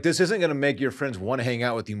 but like this isn't gonna make your friends want to hang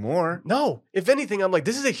out with you more. No, if anything, I'm like,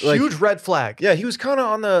 this is a Like- huge red flag. Yeah, he was kind of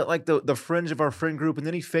on the fringe of our friend group, and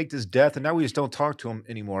then he faked his death, and now we just don't talk to him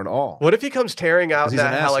anymore at all. What if he comes tearing out 'Cause in he's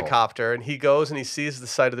that an asshole. helicopter and he goes and he sees the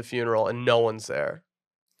site of the funeral and no one's there?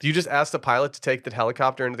 Do you just ask the pilot to take the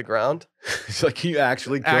helicopter into the ground? It's like, can you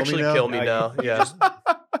actually kill me now? Kill me No, now. you Yeah. just-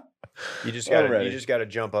 You just Already. got to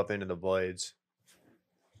jump up into the blades.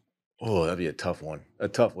 Oh, that'd be a tough one. A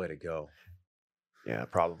tough way to go. Yeah,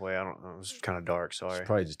 probably. I don't know. It was kind of dark. You Sorry. should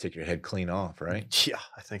probably just take your head clean off, right? Yeah,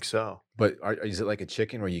 I think so. But is it like a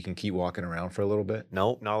chicken where you can keep walking around for a little bit?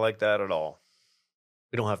 Nope, not like that at all.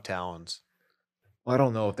 We don't have talons. Well, I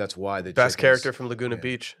don't know if that's why the Best chickens- character from Laguna Yeah.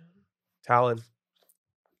 Beach, Talon.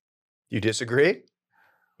 You disagree?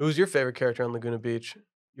 Who's your favorite character on Laguna Beach?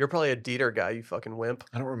 You're probably a Dieter guy, you fucking wimp.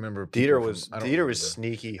 I don't remember. Dieter people was from- I don't Dieter was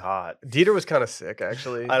remember. sneaky hot. Dieter was kind of sick,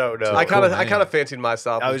 actually. I don't know. I kind of, Cool I kind of name. fancied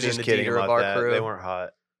myself. I as was being just the kidding Dieter about of our that. crew. They weren't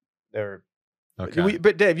hot. They were. Okay.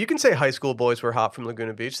 But Dave, you can say high school boys were hot from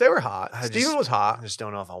Laguna Beach. They were hot. I Steven just- was I hot. just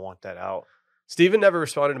don't know if I want that out. Steven never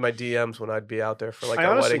responded to my DMs when I'd be out there for like I a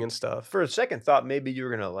honestly- wedding and stuff. For a second, thought maybe you were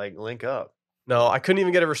gonna like link up. No, I couldn't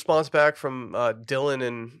even get a response back from Dylan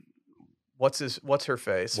and what's her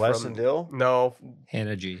face? Wes from, and Dill. No,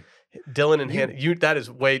 Hannah G. Dylan and Hannah. That is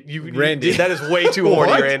way Randy. that is way too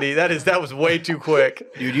horny, What? Randy. That was way too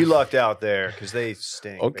quick. Dude, you lucked out there because they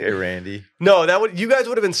stink. Okay, baby. Randy. No, you guys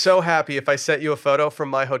would have been so happy if I sent you a photo from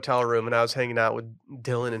my hotel room and I was hanging out with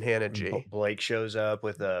Dylan and Hannah G. Blake shows up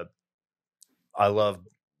with a "I love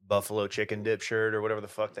buffalo chicken dip" shirt or whatever the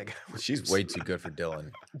fuck that guy. She's way too good for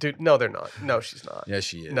Dylan. Dude, no, they're not. No, she's not. Yes,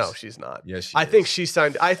 she is. No, she's not. Yes, she I is. think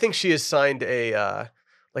she has signed a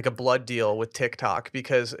like a blood deal with TikTok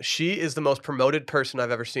because she is the most promoted person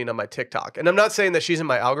I've ever seen on my TikTok. And I'm not saying that she's in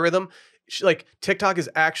my algorithm. TikTok is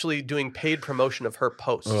actually doing paid promotion of her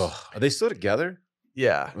posts. Ugh. Are they still together?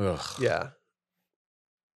 Yeah. Ugh. Yeah.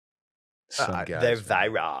 Some I- guys, They're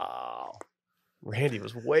man. viral. Randy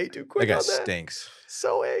was way too That quick guy on that. stinks.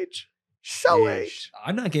 So H. So Yeesh. H.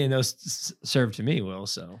 I'm not getting those served to me, Will.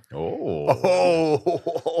 So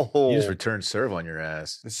Oh. Oh, You just returned serve on your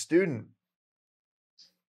ass. the student.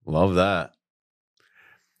 Love that.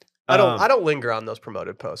 I Um, don't linger on those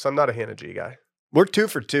promoted posts. I'm not a Hannah G guy. We're 2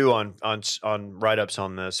 for 2 on write ups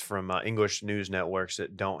on this from English news networks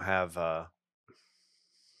that don't have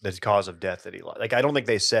the cause of death that he lost. Like I don't think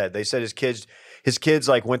they said. They said his kids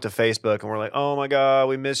like went to Facebook and were like, "Oh my god,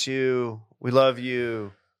 we miss you, we love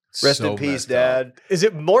you, rest So in peace, messed up. Dad." Is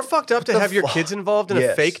it more fucked up to the have your fuck? kids involved in a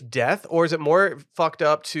Yes. fake death, or is it more fucked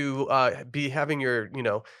up to be having your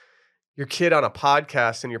kid on a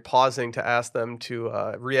podcast and you're pausing to ask them to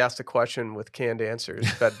re-ask the question with canned answers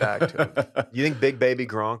fed back to them? You think Big Baby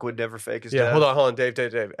Gronk would never fake his Yeah, death? hold on,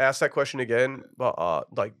 Dave. Ask that question again.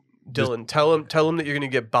 Like Dylan, tell him that you're gonna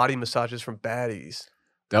get body massages from baddies.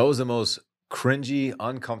 That was the most cringy,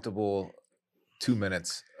 uncomfortable 2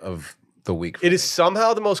 minutes of the week. for It me. is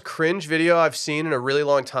somehow the most cringe video I've seen in a really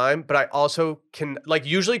long time, but I also can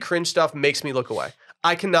usually cringe stuff makes me look away.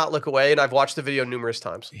 I cannot look away, and I've watched the video numerous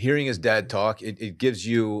times. Hearing his dad talk, it gives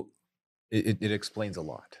you, it explains a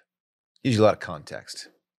lot. Gives you a lot of context.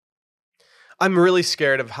 I'm really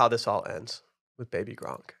scared of how this all ends with Baby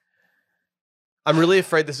Gronk. I'm really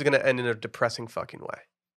afraid this is going to end in a depressing fucking way.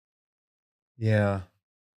 Yeah.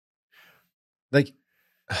 Like,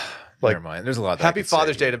 never mind. There's a lot. That I Happy could say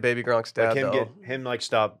Father's Day here. to Baby Gronk's dad, Like though.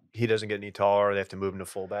 stop. He doesn't get any taller. They have to move him to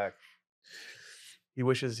fullback. He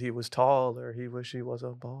wishes he was tall, or he wish he was a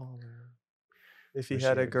baller. If he Wish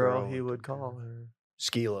had he a had a girl, girl he and would could call her.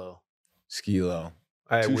 Skilo. Skilo.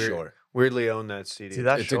 I Too short. weirdly own that CD. See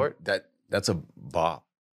that It's short? That's a bop.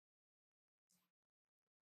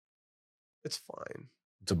 It's fine.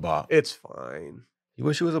 It's a bop. It's fine. You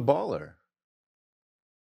wish he was a baller.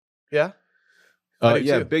 Yeah. I do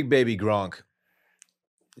Yeah, too. Big Baby Gronk.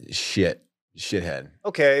 Shithead.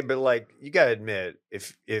 Okay, but like you gotta admit,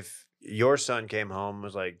 if your son came home and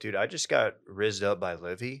was like, "Dude, I just got rizzed up by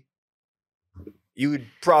Livy," you would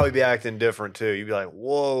probably be acting different too. You'd be like,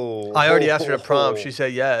 "Whoa!" I already asked her to prom. She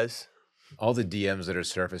said yes. All the DMs that are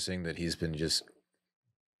surfacing that he's been just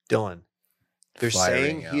Dylan. They're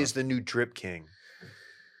firing saying he is out. the new drip king.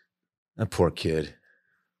 That poor kid.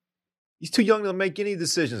 He's too young to make any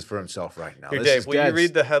decisions for himself right now. Here, This Dave, is will you dad's-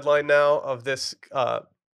 read the headline now of this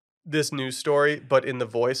this news story, but in the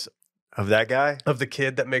voice Of that guy, of the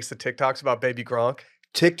kid that makes the TikToks about Baby Gronk?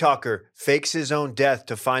 TikToker fakes his own death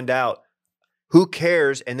to find out who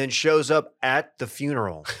cares, and then shows up at the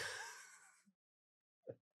funeral.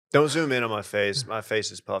 Don't zoom in on my face. My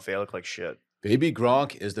face is puffy. I look like shit. Baby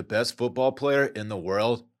Gronk is the best football player in the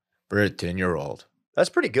world for a 10-year-old. That's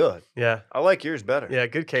pretty good. Yeah. I like yours better. Yeah,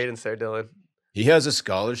 good cadence there, Dylan. He has a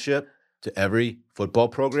scholarship to every football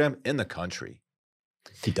program in the country.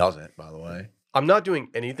 He doesn't, by the way. I'm not doing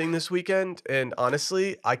anything this weekend, and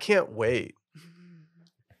honestly, I can't wait.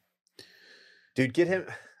 Dude, get him.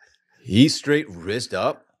 He's straight rizzed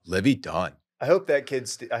up. Livy done. I hope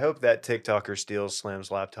that I hope that TikToker steals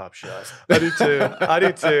Slam's laptop shut. I do too. I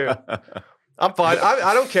do too. I'm fine.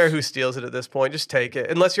 I don't care who steals it at this point. Just take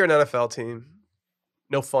it. Unless you're an NFL team.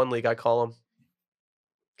 No fun league, I call them.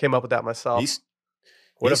 Came up with that myself. He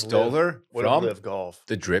stole her from Live Golf?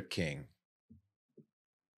 the Drip King.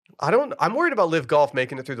 I'm worried about Live Golf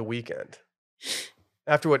making it through the weekend.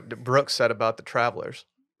 After what Brooks said about the Travelers.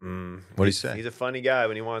 What did he say? He's a funny guy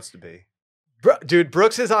when he wants to be. Dude,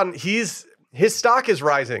 Brooks is on. His stock is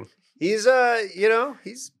rising. He's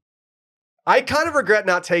he's. I kind of regret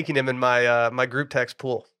not taking him in my my group text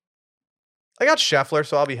pool. I got Scheffler,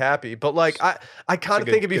 so I'll be happy. But like, I kind of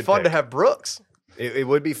think it'd be fun to have Brooks. It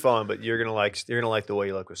would be fun, but you're gonna like the way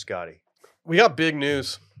you look with Scotty. We got big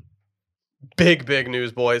news. Big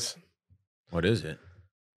news, boys. What is it?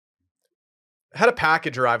 Had a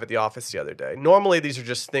package arrive at the office the other day. Normally, these are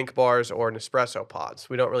just Think bars or Nespresso pods.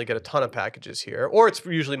 We don't really get a ton of packages here, or it's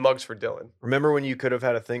usually mugs for Dylan. Remember when you could have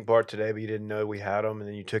had a Think bar today, but you didn't know we had them, and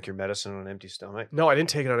then you took your medicine on an empty stomach? No, I didn't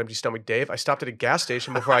take it on an empty stomach, Dave. I stopped at a gas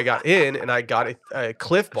station before I got in, and I got a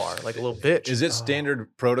Cliff bar, like a little bitch. Is it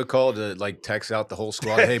standard protocol to like text out the whole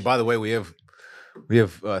squad? Hey, by the way, we have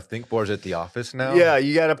Think bars at the office now. Yeah,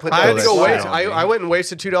 you got to put. I had to go waste. on, I went and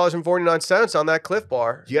wasted $2.49 on that Cliff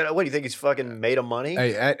bar. You got what? Do you think he's fucking made of money?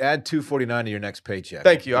 Hey, add $2.49 to your next paycheck.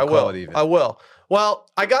 Thank you. I We'll call will. it even. I will. Well,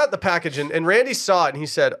 I got the package and Randy saw it and he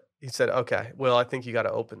said, okay, well, I think you got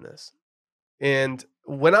to open this. And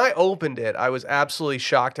when I opened it, I was absolutely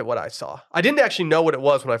shocked at what I saw. I didn't actually know what it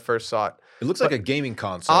was when I first saw it. It looks like a gaming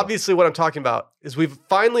console. Obviously, what I'm talking about is we've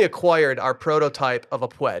finally acquired our prototype of a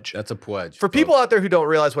Pwedge. That's a Pwedge. For people out there who don't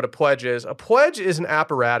realize what a Pwedge is an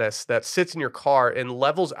apparatus that sits in your car and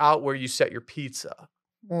levels out where you set your pizza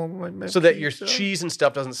so that your cheese and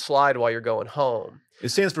stuff doesn't slide while you're going home. It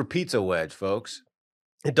stands for pizza wedge, folks.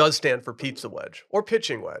 It does stand for pizza wedge or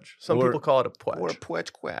pitching wedge. Some Or- people call it a Pwedge. Or a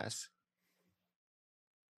Pwedge quest.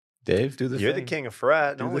 Dave, do the You're thing. the king of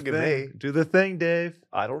frat. Do Don't the look at thing. me. Do the thing, Dave.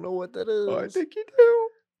 I don't know what that is. Oh, I think you do.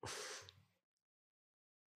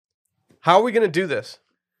 How are we going to do this?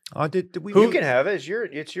 Oh, did we? You can have it.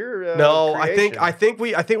 It's your. No, creation. I think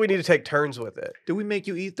we need to take turns with it. Did we make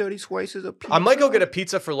you eat 30 slices of pizza? I might go get a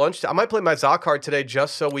pizza for lunch. I might play my Zoc card today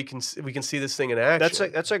just so we can see this thing in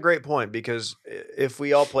action. That's a great point because if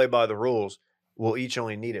we all play by the rules, we'll each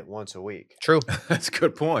only need it once a week. True. That's a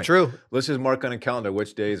good point. True. Let's just mark on a calendar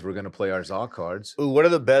which days we're going to play our Zaw cards. Ooh, what's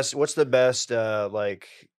the best like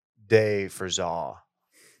day for Zaw?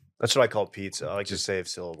 That's what I call pizza. I like to save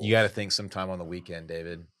syllables. You got to think sometime on the weekend,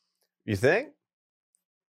 David. You think?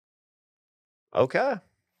 Okay.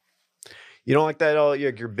 You don't like that?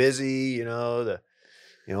 You're busy.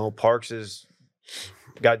 Parks has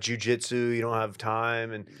got jujitsu. You don't have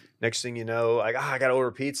time, and next thing you know, like I got to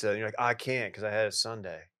order pizza, and you're like, I can't because I had a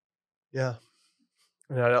Sunday. Yeah.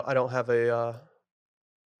 And I don't have a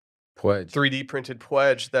Pwedge. 3D printed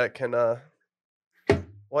Pwedge that can.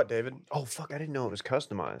 What, David? Oh fuck! I didn't know it was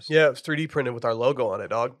customized. Yeah, it was 3D printed with our logo on it,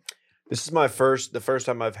 dog. This is the first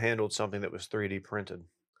time I've handled something that was 3D printed.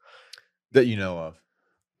 That you know of.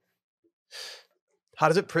 How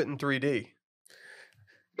does it print in 3D?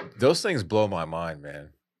 Those things blow my mind, man.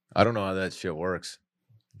 I don't know how that shit works.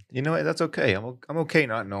 You know what? That's okay. I'm okay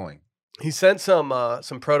not knowing. He sent some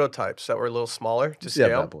prototypes that were a little smaller to Yeah,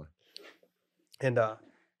 scale, bad boy. and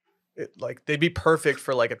they'd be perfect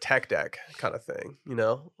for like a tech deck kind of thing.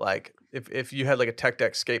 Like if you had like a tech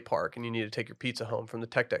deck skate park and you need to take your pizza home from the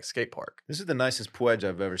tech deck skate park. This is the nicest Pwedge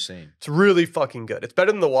I've ever seen. It's really fucking good. It's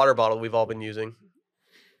better than the water bottle we've all been using.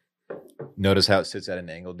 Notice how it sits at an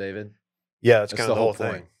angle, David? Yeah, that's kind of the whole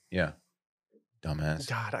thing. point. Yeah. Dumbass.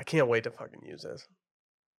 God, I can't wait to fucking use this.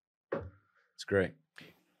 It's great.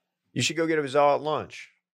 You should go get a Zaw at lunch.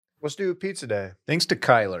 Let's do a pizza day. Thanks to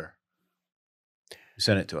Kyler. Who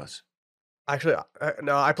sent it to us. Actually,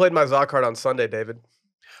 no, I played my Zoc card on Sunday, David.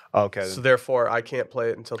 Okay, So therefore, I can't play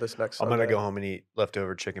it until this next I'm Sunday. gonna go home and eat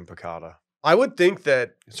leftover chicken piccata. I would think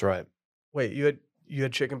that. That's right. Wait, you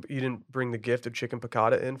had chicken. You didn't bring the gift of chicken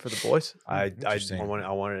piccata in for the boys. I Interesting.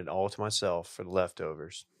 wanted it all to myself for the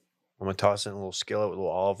leftovers. I'm gonna toss it in a little skillet with a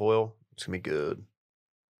little olive oil. It's gonna be good.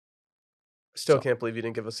 Still So- can't believe you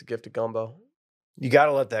didn't give us a gift of gumbo. You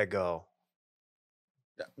gotta let that go.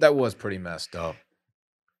 That was pretty messed up.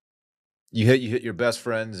 You hit your best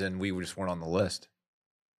friends, and we just weren't on the list.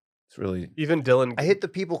 It's really Even Dylan. I hit the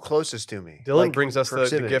people closest to me. Dylan Like, brings us the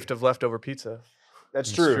proximity. gift of leftover pizza. That's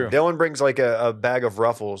It's true. true. Dylan brings like a bag of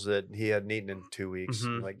Ruffles that he hadn't eaten in 2 weeks.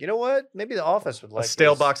 Mhm. Like, you know what? Maybe the office would like A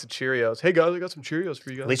stale this. box of Cheerios. Hey guys, I got some Cheerios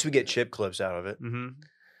for you guys. At least we get chip clips out of it. Mm-hmm.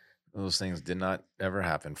 those things did not ever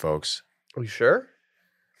happen, folks. Are you sure?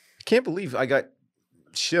 I can't believe I got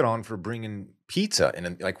shit on for bringing pizza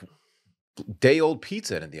and like day old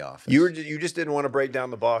pizza in the office. You just didn't want to break down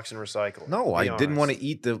the box and recycle it. No, I Be didn't want to honest.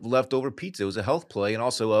 eat the leftover pizza. It was a health play and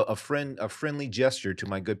also a friendly gesture to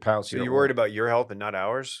my good pals So here. you're worried about your health and not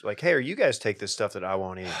ours? Like, hey, are you guys take this stuff that I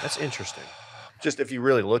won't eat? That's interesting. Just if you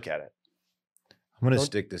really look at it. I'm gonna Don't-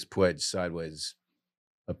 stick this Pwedge sideways.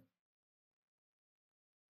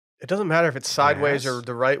 It doesn't matter if it's sideways ass? or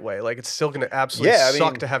the right way. Like, it's still going to absolutely Yeah, I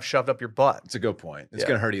suck mean- to have shoved up your butt. It's a good point. It's Yeah.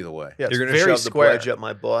 gonna hurt either way. Yeah, it's You're gonna very shove square. the Pwedge up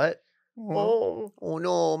my butt? Oh, Oh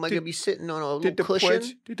no, am I Did- gonna be sitting on a Did the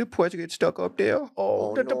Pwedge get stuck up there? oh,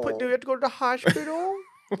 Oh, do no. you have to go to the hospital?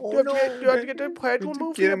 Oh do you no! have to get the Pwedge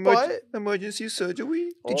removed from your butt? emergency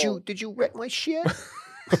surgery? Did you wreck my shit?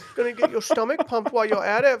 Gonna get your stomach pumped while you're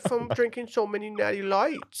at it from drinking so many natty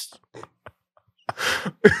lights.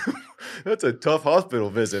 That's a tough hospital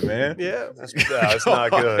visit, man. Yeah. That's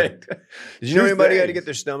not good. Did you know Two anybody who had to things. get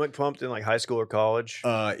their stomach pumped in like high school or college?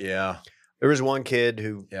 Yeah. There was one kid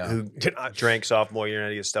who Yeah. drank sophomore year and had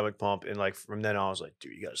to get stomach pump, and like from then on, I was like,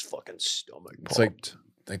 dude, you got his fucking stomach It's pumped.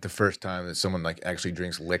 like the first time that someone like actually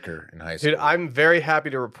drinks liquor in high school. Dude, I'm very happy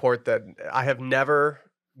to report that I have never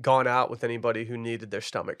gone out with anybody who needed their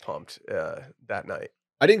stomach pumped that night.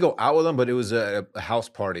 I didn't go out with them, but it was a house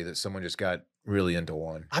party that someone just got really into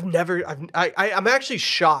one. I'm actually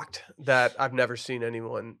shocked that I've never seen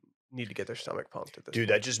anyone need to get their stomach pumped at this Dude,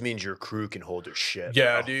 point. that just means your crew can hold their shit.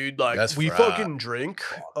 Yeah, bro. dude. Like That's we fried. fucking drink.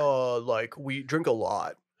 Like we drink a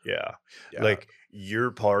lot. Yeah. Yeah. Like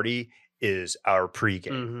your party is our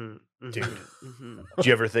pregame. Dude. Mhm. Did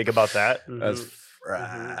you ever think about that? That's Mhm.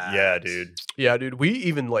 fried. Yeah, dude. Yeah, dude. We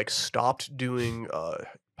even like stopped doing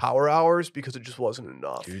power hours because it just wasn't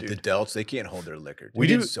enough, Dude, dude. the Delts, they can't hold their liquor. Dude. We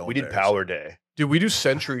did It's so we did embarrassing. Power Day. Dude, we do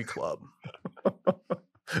Century Club.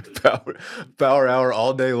 power hour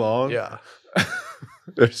all day long. Yeah.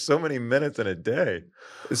 There's so many minutes in a day.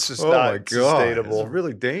 It's just Oh not my god, sustainable. it's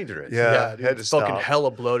really dangerous. Yeah, dude. had to It's fucking stop.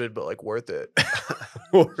 hella bloated, but like worth it.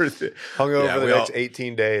 Worth it. Hung over Yeah, the we next all-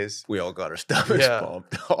 18 days. We all got our stomachs Yeah.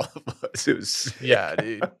 pumped. All of us. It was sick. Yeah,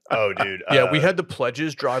 dude. Oh, dude. Yeah, we had the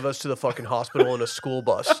pledges drive us to the fucking hospital in a school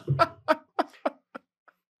bus.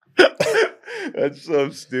 That's so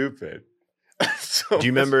stupid. So Do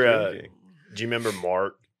you much remember? drinking. Do you remember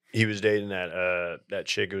Mark? He was dating that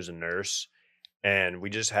chick who was a nurse, and we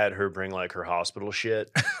just had her bring like her hospital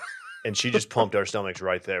shit, and she just pumped our stomachs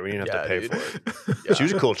right there. We didn't have to pay dude. for it. Yeah. She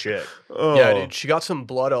was a cool chick. Oh. Yeah, dude. She got some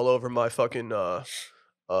blood all over my fucking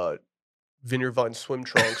Vineyard Vine swim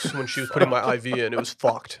trunks when she was putting my IV in. It was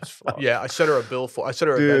fucked. Yeah, I sent her a bill for. I sent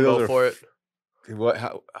her a Dude, those Venmo are for it. What?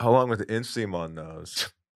 How long was the inseam on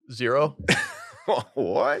those? 0.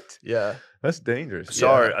 What? Yeah. That's dangerous. I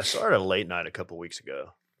saw her. I saw her at a late night a couple weeks ago.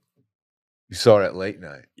 You saw it at late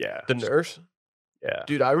night. Yeah, The nurse, yeah.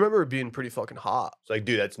 dude. I remember it being pretty fucking hot. It's like,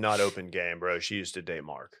 dude, that's not open game, bro. She used to date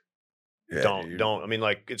Mark. Yeah, dude. Don't. I mean,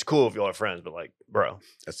 like, it's cool if y'all are friends, but like, bro,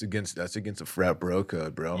 That's against the frat bro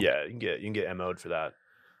code, bro. yeah, you can get MO'd for that.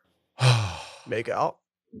 Make out.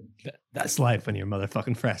 That's life when you're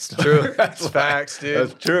motherfucking fresh. True. That's It's facts, dude.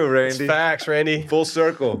 That's true, It's Randy. facts, Randy. Full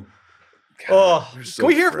circle. Oh, you're can so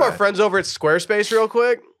we hear from our fresh. friends over at Squarespace real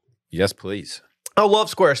quick? Yes, please. I love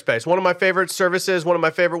Squarespace. One of my favorite services, one of my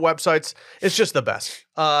favorite websites. It's just the best.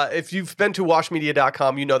 If you've been to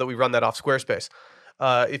washmedia.com, you know that we run that off Squarespace.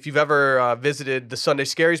 If you've ever visited the Sunday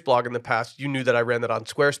Scaries blog in the past, you knew that I ran that on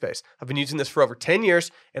Squarespace. I've been using this for over 10 years,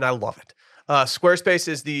 and I love it. Squarespace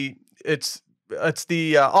is it's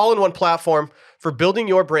the all-in-one platform for building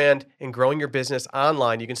your brand and growing your business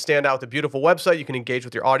online. You can stand out with a beautiful website, you can engage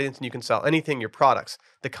with your audience, and you can sell anything, your products,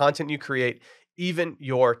 the content you create, even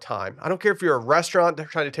your time. I don't care if you're a restaurant they're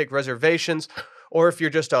trying to take reservations, or if you're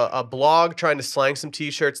just a blog trying to slang some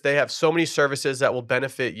t-shirts. They have so many services that will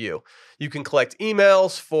benefit you. You can collect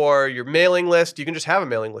emails for your mailing list. You can just have a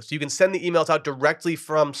mailing list. You can send the emails out directly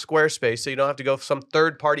from Squarespace, so you don't have to go for some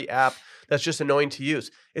third-party app that's just annoying to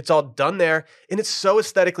use. It's all done there, and it's so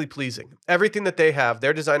aesthetically pleasing. Everything that they have,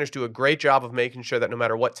 their designers do a great job of making sure that no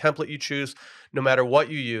matter what template you choose, no matter what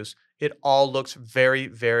you use, it all looks very,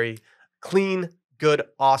 very clean, good,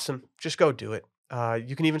 awesome. Just go do it.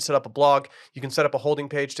 You can even set up a blog. You can set up a holding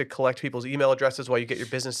page to collect people's email addresses while you get your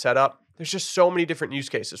business set up. There's just so many different use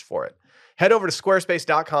cases for it. Head over to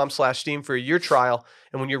squarespace.com/Steam for a year trial.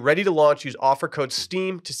 And when you're ready to launch, use offer code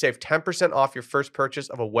STEAM to save 10% off your first purchase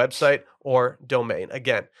of a website or domain.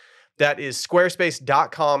 Again, that is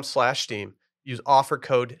squarespace.com/Steam. Use offer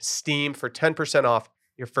code STEAM for 10% off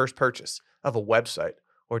your first purchase of a website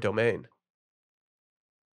or domain.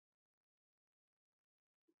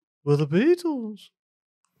 Well, the Beatles.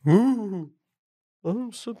 Ooh.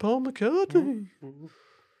 I'm Sir Paul McCartney.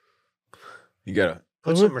 You gotta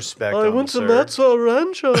Put some respect I on went the to sir. Matzo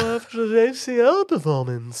Rancho after the ACL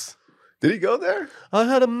performance. Did he go there? I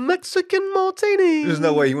had a Mexican martini. There's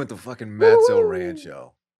no way he went to fucking Matzo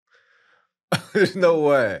Rancho. There's no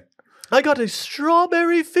way. I got a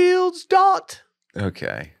Strawberry Fields dot.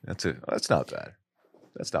 Okay, that's not bad.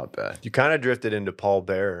 That's not bad. You kind of drifted into Paul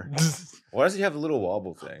Bearer. Why does he have a little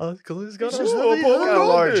wobble thing? Because he's got He's a just heavy Paul got a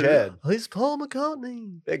large head. head. He's Paul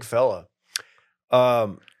McCartney. Big fella.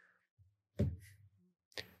 Paul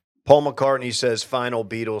McCartney says final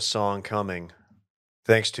Beatles song coming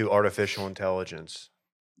thanks to artificial intelligence.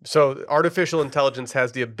 So artificial intelligence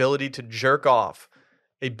has the ability to jerk off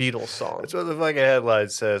a Beatles song. That's what the fucking headline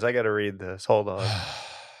says. I got to read this. Hold on.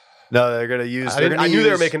 No, they're going to use... I knew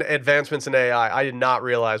they were making advancements in AI. I did not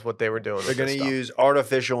realize what they were doing. They're going to use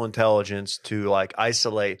artificial intelligence to like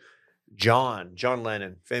isolate John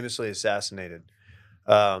Lennon, famously assassinated.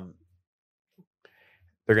 They're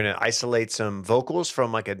going to isolate some vocals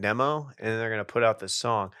from like a demo, and they're going to put out this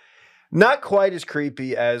song. Not quite as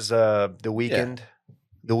creepy as The Weeknd,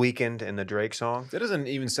 The Weeknd and the Drake song. That doesn't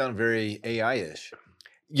even sound very AI-ish.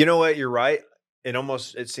 You know what? You're right.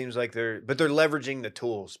 It seems like they're leveraging the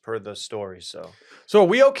tools per the story. So are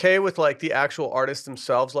we okay with like the actual artists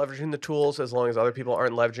themselves leveraging the tools as long as other people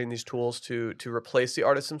aren't leveraging these tools to replace the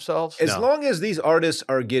artists themselves? As long as these artists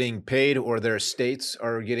are getting paid or their estates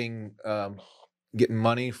are getting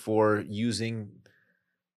money for using,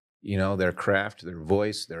 their craft, their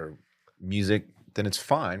voice, their music, then it's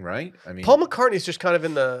fine, right? I mean, Paul McCartney's just kind of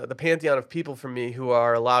in the pantheon of people for me who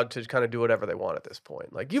are allowed to kind of do whatever they want at this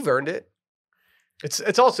point. Like, you've earned it.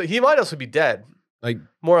 It's also, he might also be dead. like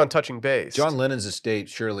More on touching base. John Lennon's estate,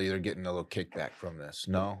 surely they're getting a little kickback from this.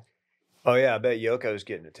 No, oh yeah, I bet Yoko's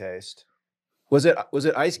getting a taste. was it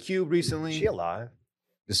Ice Cube recently? Is she alive?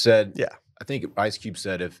 Just said, Yeah. I think Ice Cube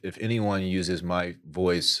said if anyone uses my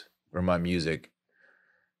voice or my music,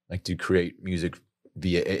 like to create music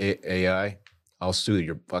via AI, I'll sue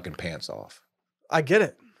your fucking pants off. I get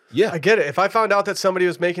it. Yeah. I get it. If I found out that somebody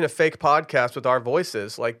was making a fake podcast with our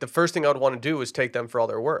voices, like the first thing I would want to do is take them for all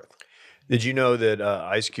they're worth. Did you know that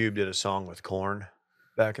Ice Cube did a song with Korn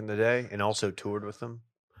back in the day and also toured with them?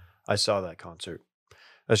 I saw that concert.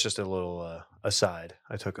 That's just a little aside.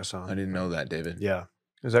 I took us on. I didn't know that, David. Yeah.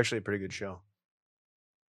 It was actually a pretty good show.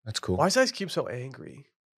 That's cool. Why is Ice Cube so angry?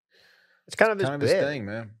 It's kind of his Kind of bit. his thing,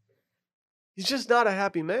 man. He's just not a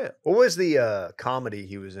happy man. What was the comedy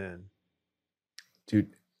he was in?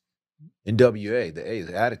 Dude, NWA,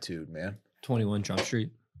 the attitude, man. 21 Jump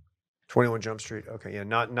Street. 21 Jump Street. Okay, yeah,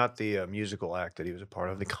 not the musical act that he was a part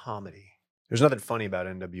of, the comedy. There's nothing funny about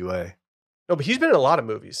NWA. No, but he's been in a lot of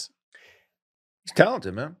movies. He's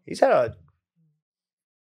talented, man. He's had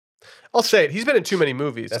I'll say it. He's been in too many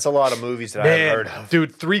movies. that's a lot of movies that I haven't heard of.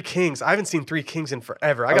 Dude, Three Kings. I haven't seen Three Kings in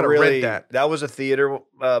forever. I got to rent that. That was a theater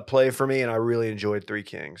play for me, and I really enjoyed Three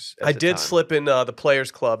Kings. I did slip in the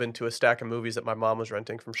Players Club into a stack of movies that my mom was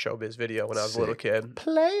renting from Showbiz Video when I was a little kid.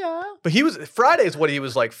 Player. But Friday is what he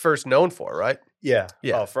was like first known for, right? Yeah.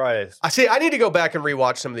 Yeah. Oh, Fridays. I need to go back and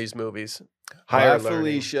rewatch some of these movies. Higher Bye, learning.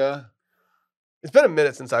 Felicia. It's been a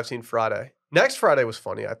minute since I've seen Friday. Next Friday was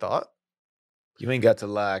funny, I thought. You ain't got to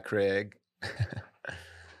lie, Craig. What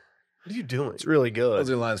are you doing? It's really good. Those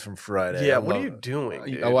are lines from Friday. Yeah, I what are love you it. doing,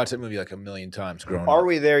 dude? I watched that movie like a million times growing up. Are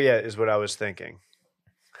we there yet is what I was thinking.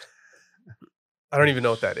 I don't even know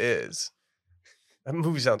what that is. That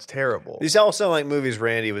movie sounds terrible. These all sound like movies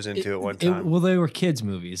Randy was into at one time. Well, they were kids'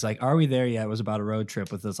 movies. Like, Are We There Yet was about a road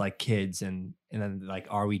trip with those like kids, and then like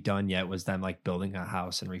Are We Done Yet was them like building a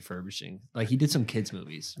house and refurbishing. Like, he did some kids'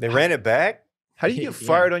 movies. They ran it back? How do you get Yeah.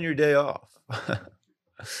 fired on your day off?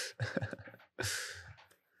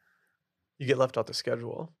 You get left off the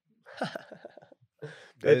schedule. I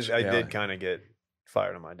Yeah. did kind of get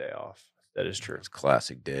fired on my day off. That is true. It's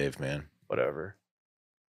classic Dave, man. Whatever.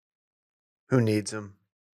 Who needs them?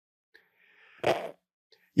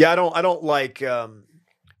 Yeah, I don't like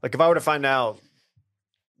if I were to find out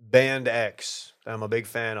band X that I'm a big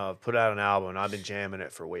fan of put out an album and I've been jamming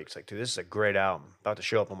it for weeks. Like, dude, this is a great album. About to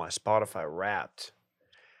show up on my Spotify Wrapped.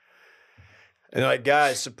 And like,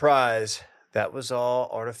 guys, surprise, that was all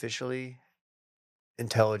artificially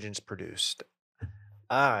intelligence produced.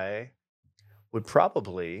 I would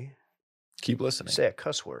probably Keep listening. say a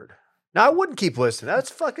cuss word. No, I wouldn't keep listening. That's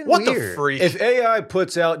fucking What weird. the freak? If AI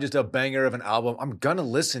puts out just a banger of an album, I'm gonna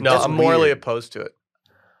listen. No, That's I'm morally weird. opposed to it.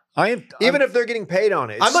 Even if they're getting paid on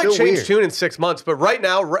it, it's I might still change weird. tune in 6 months, but right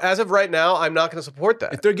now, as of right now, I'm not going to support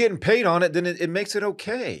that. if they're getting paid on it, then it makes it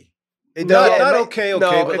okay. not it okay, no,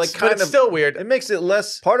 but like it's, kind it's of still weird. It makes it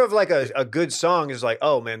less. part of like a good song is like,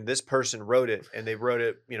 oh man, this person wrote it, and they wrote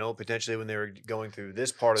it, potentially when they were going through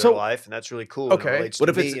this part of So- their life, and that's really cool. And Okay. it relates What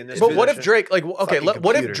to if me it's- in this. But what if position. Drake, like, okay, Fucking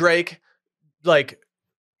what if computer. Drake, like,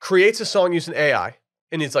 creates a song using AI,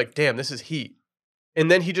 and he's like, damn, this is heat. And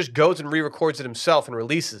then he just goes and re-records it himself and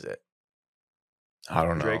releases it. I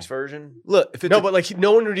don't know. Drake's version? Look, if it's No, but like,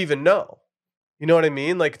 no one would even know. You know what I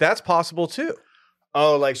mean? Like, that's possible too.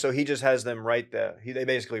 Oh, like so he just has them write they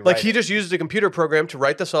basically Like, write he it. just uses a computer program to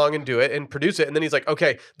write the song and do it and produce it. And then he's like,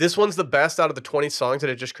 okay, this one's the best out of the 20 songs that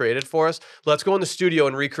it just created for us. Let's go in the studio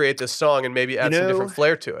and recreate this song and maybe add some different know,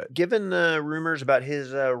 flair to it. Given rumors about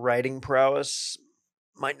his writing prowess,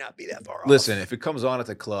 might not be that far off. listen, if it comes on at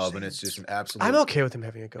the club and it's just an absolute, I'm okay with him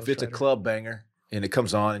having a if it's a ghostwriter. club banger and it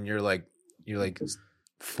comes on and you're like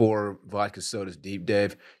 4 vodka sodas deep,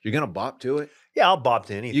 Dave, you're gonna bop to it. Yeah, I'll bop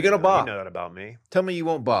to anything. You're gonna though. bop. You know that about me. Tell me you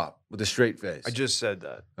won't bop with a straight face. I just said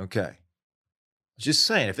that. Okay. Just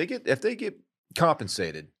saying, if they get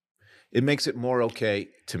compensated, it makes it more okay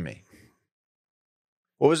to me.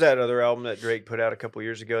 What was that other album that Drake put out a couple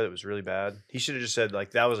years ago that was really bad? He should have just said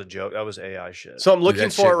like that was a joke. That was AI shit. So I'm looking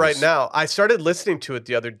that for shit it right was- now. I started listening to it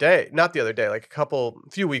the other day. Not the other day, like a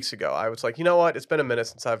few weeks ago. I was like, you know what? It's been a minute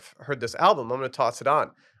since I've heard this album. I'm going to toss it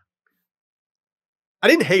on. I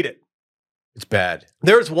didn't hate it. It's bad.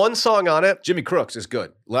 There's one song on it. Jimmy Crooks is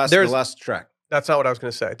good. The There's- last track. That's not what I was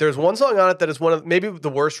going to say. There's one song on it that is one of maybe the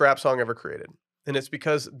worst rap song ever created. And it's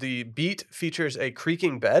because the beat features a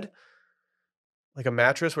creaking bed, like a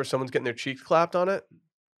mattress where someone's getting their cheeks clapped on it.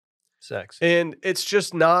 Sex. And it's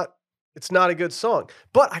just not, it's not a good song.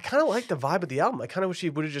 But I kind of like the vibe of the album. I kind of wish he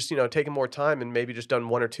would have just, taken more time and maybe just done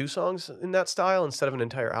 1 or 2 songs in that style instead of an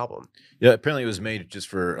entire album. Yeah, apparently it was made just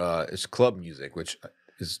for it's club music, which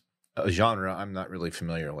is a genre I'm not really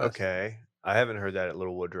familiar with. Okay. I haven't heard that at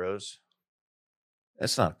Little Woodrow's.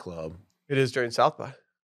 That's not a club. It is during South by.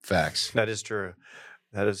 Facts. That is true.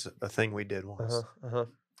 That is a thing we did once.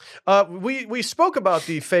 We spoke about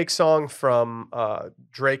the fake song from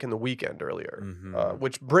Drake and The Weeknd earlier, Mhm.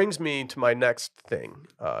 which brings me to my next thing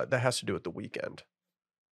that has to do with The Weeknd.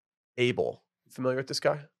 Abel, familiar with this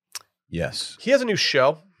guy? Yes. He has a new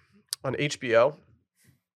show on HBO,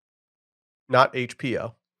 not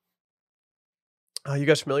HBO. You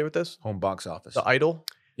guys familiar with this? Home box office. The Idol.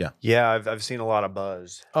 Yeah, I've seen a lot of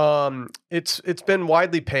buzz. It's been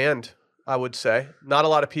widely panned, I would say. Not a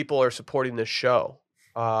lot of people are supporting this show.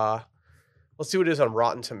 Let's see what it is on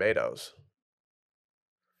Rotten Tomatoes.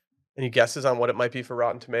 Any guesses on what it might be for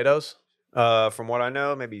Rotten Tomatoes? From what I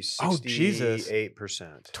know, maybe Oh, Jesus.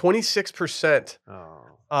 68%. 26%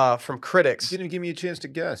 from You critics. didn't give me a chance to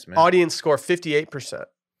guess, man. Audience score 58%.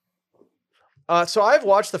 So I've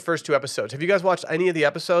watched the first 2 episodes. Have you guys watched any of the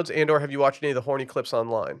episodes, and/or have you watched any of the horny clips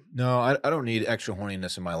online? No, I don't need extra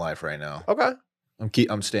horniness in my life right now. Okay.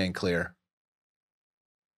 I'm staying clear.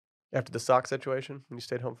 After the sock situation, when you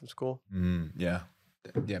stayed home from school, Yeah,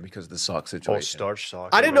 because of the sock Old situation. starch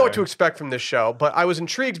socks. I didn't over know what to there. expect from this show, but I was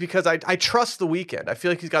intrigued because I trust The Weeknd. I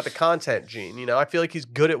feel like he's got the content gene. I feel like he's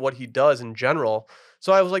good at what he does in general.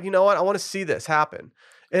 So I was like, you know what? I want to see this happen.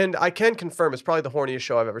 And I can confirm it's probably the horniest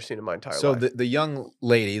show I've ever seen in my entire So life. the young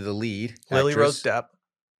lady, the lead, Lily actress, Rose Depp.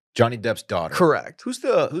 Johnny Depp's daughter. Correct. Who's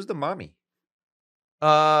the mommy?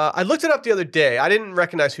 I looked it up the other day. I didn't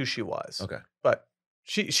recognize who she was. Okay. But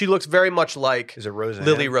she looks very much like Is it Roseanne?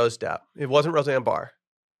 Lily Rose Depp. It wasn't Roseanne Barr.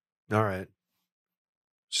 All right.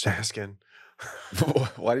 Just asking.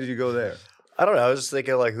 Why did you go there? I don't know. I was just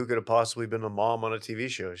thinking like who could have possibly been a mom on a TV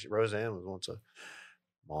show. Roseanne was once a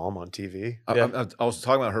mom on TV. Yeah. I was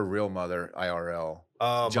talking about her real mother, IRL.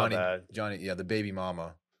 Oh, Johnny, my bad. Johnny, yeah, the baby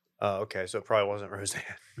mama. Oh, okay. So it probably wasn't Roseanne.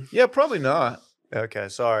 Yeah, probably not. Okay.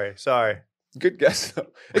 Sorry. Good guess. Though.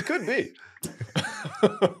 It could be.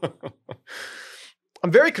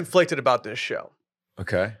 I'm very conflicted about this show.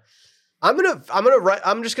 Okay. I'm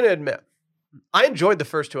just gonna admit, I enjoyed the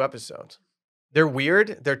first 2 episodes. They're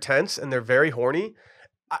weird, they're tense, and they're very horny.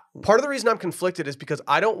 Part of the reason I'm conflicted is because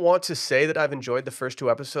I don't want to say that I've enjoyed the first 2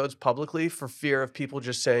 episodes publicly for fear of people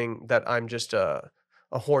just saying that I'm just a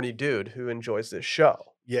horny dude who enjoys this show.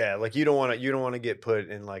 Yeah, like you don't want to get put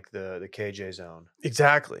in like the KJ zone.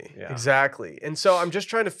 Exactly. Yeah. Exactly. And so I'm just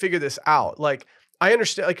trying to figure this out. Like, I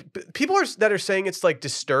understand, like, people that are saying it's like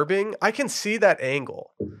disturbing. I can see that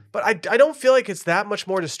angle, but I don't feel like it's that much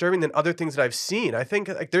more disturbing than other things that I've seen. I think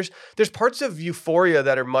like there's parts of Euphoria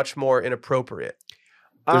that are much more inappropriate.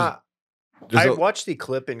 There's I a- watched the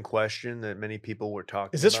clip in question that many people were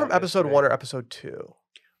talking. Is this from about episode yesterday. 1 or episode 2?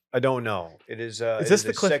 I don't know. It is. Is it this is the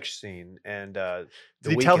a clip- sex scene? And Did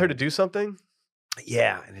he tell her to do something?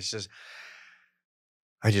 Yeah, and it's just.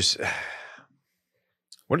 I just,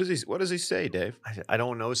 What does he say, Dave? I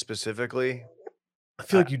don't know specifically. I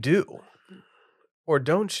feel like you do. Or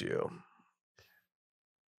don't you?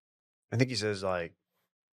 I think he says like,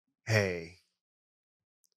 "Hey,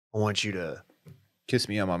 I want you to, Kiss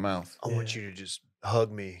me on my mouth. I want you to just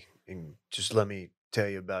hug me and just let me tell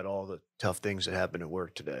you about all the tough things that happened at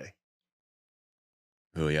work today.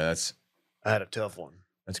 Oh yeah, that's I had a tough one.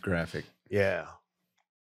 graphic. Yeah,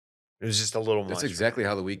 it was just a little much. That's for exactly me.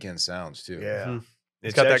 how the weekend sounds too. Yeah, Mhm.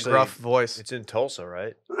 it's Got that actually- gruff voice. It's in Tulsa,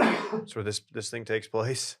 right? That's where this thing takes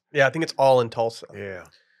place. Yeah, I think it's all in Tulsa. Yeah.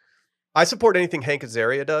 I support anything Hank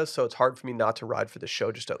Azaria does, so it's hard for me not to ride for the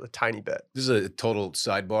show just a tiny bit. This is a total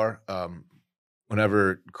sidebar.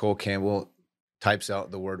 Whenever Cole Campbell types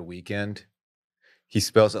out the word weekend, he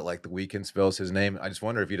spells it like the Weeknd spells his name. I just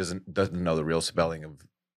wonder if he doesn't know the real spelling of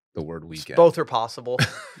the word weekend. Both are possible.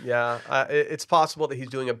 Yeah, it's possible that he's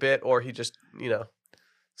doing a bit, or he just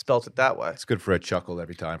spells it that way. It's good for a chuckle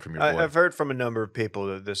every time from your boy. I've heard from a number of people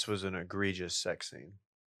that this was an egregious sex scene.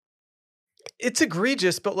 It's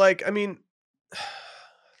egregious, but like, I mean,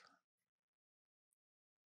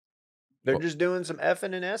 They're just doing some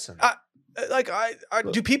effing and essing.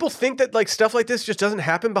 do people think that like stuff like this just doesn't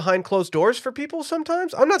happen behind closed doors for people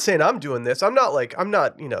sometimes? I'm not saying I'm doing this. I'm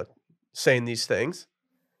not saying these things,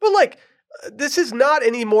 but like, this is not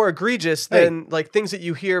any more egregious than like things that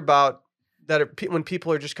you hear about that are when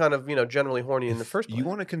people are just kind of generally horny in the first place. You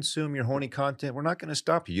want to consume your horny content? We're not going to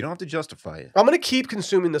stop you. You don't have to justify it. I'm going to keep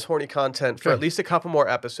consuming this horny content for Okay. at least a couple more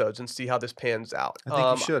episodes and see how this pans out. I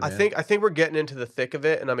think you should, I man. think we're getting into the thick of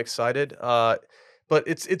it, and I'm excited. But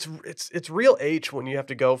it's real H when you have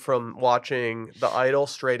to go from watching The Idol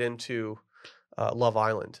straight into Love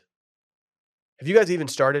Island. Have you guys even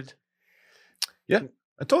started? Yeah,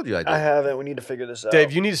 I told you I did. I haven't. We need to figure this out.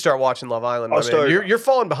 Dave, you need to start watching Love Island. I'll My man. start. You're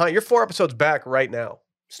falling behind. You're 4 episodes back right now.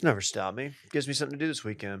 It's never stopped me. Gives me something to do this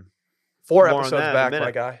weekend. 4 More on episodes that in a back, my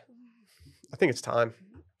minute. guy. I think it's time.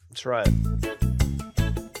 That's right.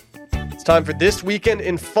 It's time for This Weekend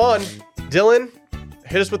in Fun. Dylan,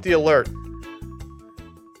 hit us with the alert.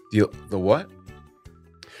 The what?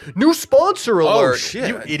 New sponsor alert. shit.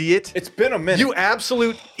 You idiot. It's been a minute. You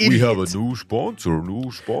absolute idiot. new sponsor.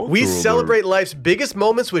 We celebrate life's biggest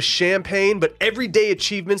moments with champagne, but everyday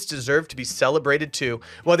achievements deserve to be celebrated too.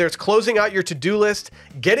 Whether it's closing out your to-do list,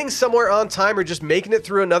 getting somewhere on time, or just making it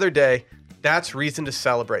through another day, that's reason to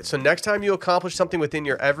celebrate. So next time you accomplish something within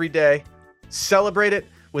your everyday, celebrate it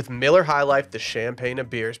with Miller High Life, the champagne of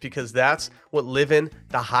beers, because that's what living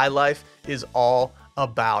the high life is all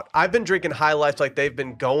about. I've been drinking High Life like they've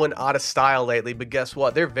been going out of style lately, but guess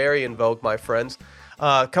what? They're very in vogue, my friends.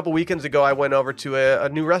 A couple weekends ago, I went over to a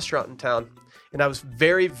new restaurant in town, and I was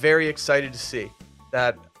very, very excited to see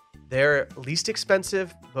that their least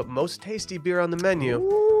expensive but most tasty beer on the menu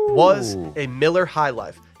was a Miller High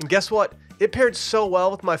Life. And guess what? It paired so well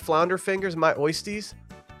with my flounder fingers and my oysties.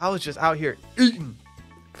 I was just out here eating.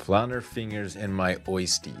 Flounder fingers and my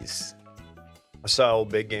oysties. I saw old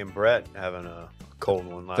Big Game Brett having a cold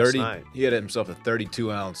one last 30. night. He had himself a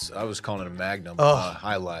 32 ounce. I was calling it a Magnum Ugh.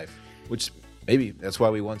 High Life, which maybe that's why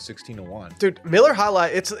we won 16-1. Dude, Miller High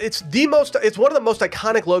Life, it's one of the most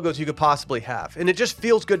iconic logos you could possibly have, and it just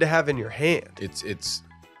feels good to have in your hand. It's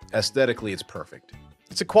aesthetically it's perfect.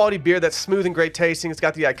 It's a quality beer that's smooth and great tasting. It's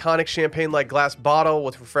got the iconic champagne-like glass bottle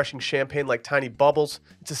with refreshing champagne-like tiny bubbles.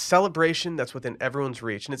 It's a celebration that's within everyone's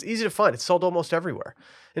reach, and it's easy to find. It's sold almost everywhere,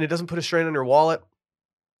 and it doesn't put a strain on your wallet.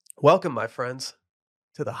 Welcome, my friends,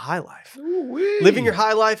 to the High Life. Living your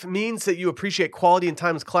high life means that you appreciate quality and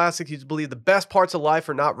timeless classics. You believe the best parts of life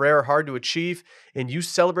are not rare or hard to achieve, and you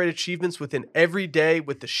celebrate achievements within every day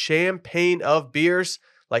with the champagne of beers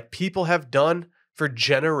like people have done for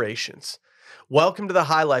generations. Welcome to the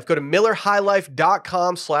High Life. Go to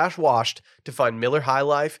millerhighlife.com/washed to find Miller High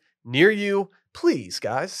Life near you. Please,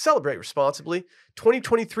 guys, celebrate responsibly.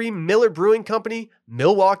 2023 Miller Brewing Company,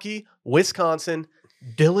 Milwaukee, Wisconsin.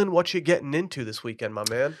 Dylan, what you getting into this weekend, my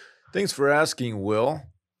man? Thanks for asking, Will.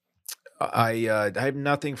 I have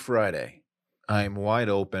nothing Friday. I'm wide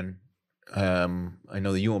open. I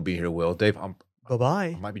know that you won't be here, Will. Dave, I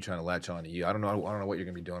Bye-bye. might be trying to latch on to you. I don't know what you're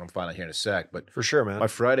gonna be doing. I'm finding out here in a sec, but For sure, man. my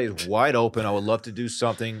Friday is wide open. I would love to do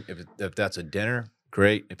something. If that's a dinner,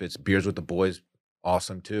 great. If it's beers with the boys,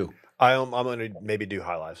 awesome too. I'm going to maybe do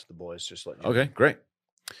High Lives with the boys, just letting you know. Okay, great.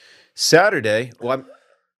 Saturday,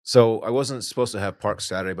 so I wasn't supposed to have Park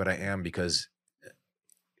Saturday, but I am because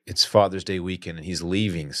it's Father's Day weekend and he's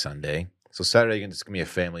leaving Sunday. So Saturday it's gonna be a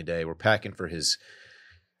family day. We're packing for his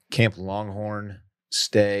Camp Longhorn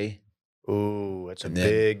stay. Ooh, it's a And then-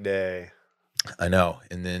 big day. I know,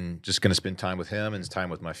 and then just gonna spend time with him and time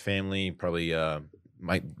with my family. Probably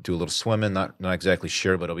Might do a little swimming. Not exactly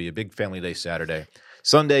sure, but it'll be a big family day Saturday.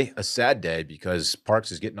 Sunday, a sad day because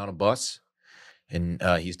Parks is getting on a bus and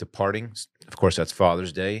he's departing. Of course, that's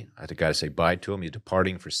Father's Day. I got to say bye to him. He's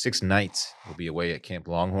departing for 6 nights. He'll be away at Camp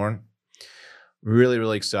Longhorn. Really,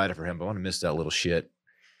 really excited for him. But I want to miss that little shit.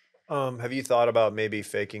 Have you thought about maybe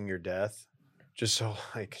faking your death? Just so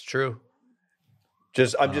like, It's true.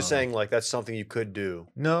 I'm just saying like that's something you could do.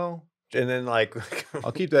 No, And then like,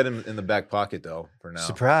 I'll keep that in the back pocket though for now.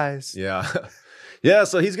 surprise. Yeah. Yeah,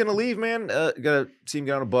 so he's gonna leave, man. Gotta see him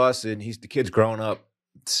get on a bus, and the kid's growing up.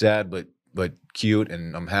 Sad, but cute,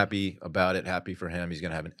 and I'm happy about it. Happy for him. He's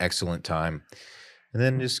gonna have an excellent time, and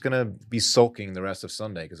then just gonna be sulking the rest of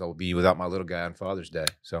Sunday because I'll be without my little guy on Father's Day.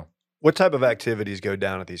 So What type of activities go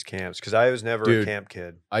down at these camps? Because I was never a Dude. camp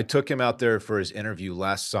kid. I took him out there for his interview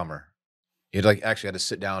last summer. He like actually had to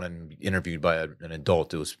sit down and be interviewed by an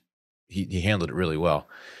adult. It was he handled it really well.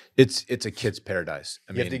 It's a kid's paradise.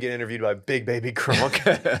 I You have to get interviewed by Big Baby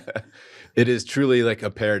Crunk. It is truly like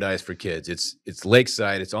a paradise for kids. It's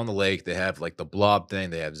lakeside. It's on the lake. They have like the blob thing.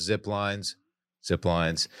 They have zip lines.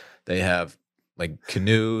 They have like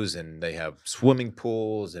canoes, and they have swimming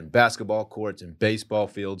pools and basketball courts and baseball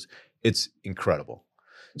fields. It's incredible.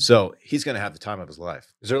 So he's gonna have the time of his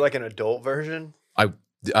life. Is there like an adult version? I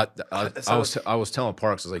sounds- was telling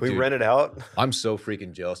Parks, I was like, Can we dude, rent it out? I'm so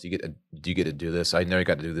freaking jealous. Do you get to do this? I never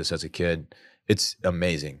got to do this as a kid. It's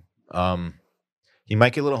amazing. He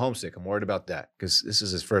might get a little homesick. I'm worried about that because this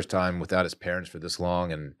is his first time without his parents for this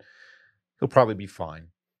long, and he'll probably be fine.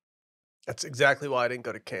 That's exactly why I didn't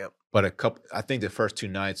go to camp. But I think the first 2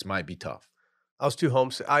 nights might be tough. I was too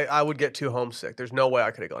homesick. I would get too homesick. There's no way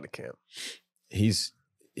I could have gone to camp. He's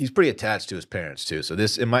pretty attached to his parents too, so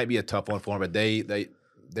it might be a tough one for him. But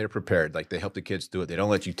they're prepared. Like they help the kids do it. They don't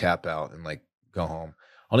let you tap out and like go home.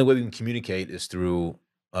 Only way we can communicate is through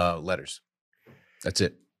letters. That's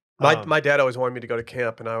it. My dad always wanted me to go to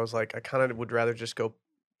camp, and I was like, I kind of would rather just go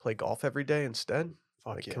play golf every day instead.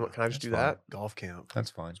 Fuck Like, yeah. can I just That's do fine. that? Golf camp. That's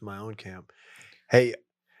fine. It's my own camp. Hey,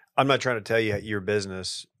 I'm not trying to tell you your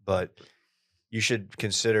business, but you should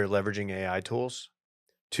consider leveraging AI tools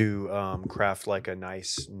to craft like a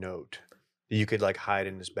nice note that you could like hide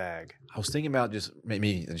in this bag. I was thinking about just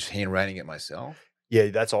maybe just handwriting it myself. Yeah,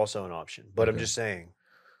 that's also an option. But I'm Okay. just saying,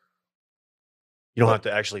 you don't have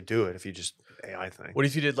to actually do it if you just AI thing. What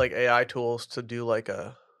if you did like AI tools to do like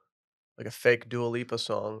a fake Dua Lipa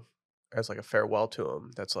song as like a farewell to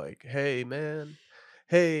him? That's like, hey man,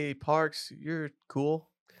 hey Parks, you're cool.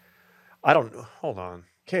 I don't know. Hold on.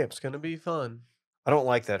 Camp's gonna be fun. I don't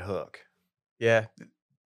like that hook. Yeah,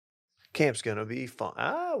 Camp's gonna be fun.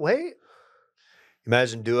 Ah, wait.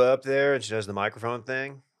 Imagine Dua up there and she does the microphone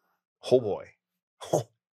thing. Oh boy.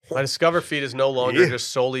 my Discover feed is no longer Yeah. just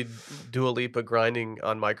solely Dua Lipa grinding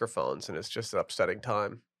on microphones, and it's just an upsetting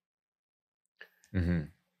time. Mm-hmm.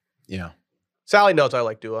 Yeah. Sally knows I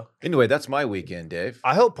like Dua. Anyway, that's my weekend, Dave.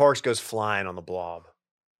 I hope Parks goes flying on the blob.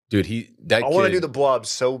 Dude, I want to do the blob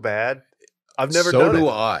so bad. I've never so done do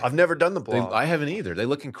it. I. I've never done the blob. I haven't either. They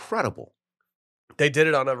look incredible. They did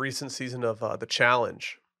it on a recent season of The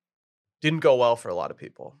Challenge. Didn't go well for a lot of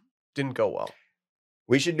people. Didn't go well.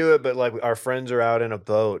 We should do it, but like our friends are out in a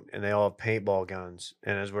boat and they all have paintball guns.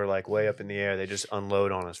 And as we're like way up in the air, they just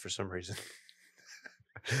unload on us for some reason.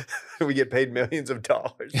 We get paid millions of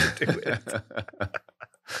dollars to do it.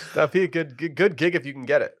 That'd be a good gig if you can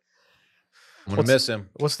get it. I'm gonna miss him.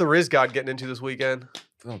 What's the Riz God getting into this weekend?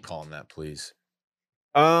 Don't call him that, please.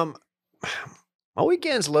 My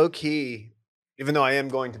weekend's low key, even though I am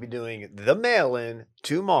going to be doing the mail-in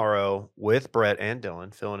tomorrow with Brett and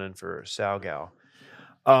Dylan, filling in for Sal Gal.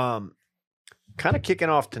 Kind of kicking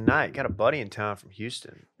off tonight. Got a buddy in town from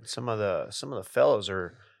Houston. Some of the fellows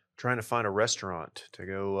are trying to find a restaurant to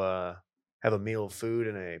go have a meal of food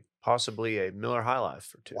and possibly a Miller High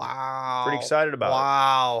Life or two. Wow. Pretty excited about it.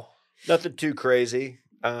 Wow. Nothing too crazy.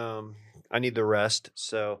 I need the rest.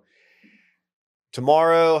 So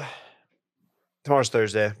tomorrow's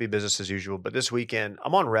Thursday. Be business as usual. But this weekend,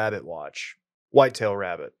 I'm on rabbit watch. Whitetail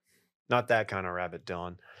rabbit. Not that kind of rabbit,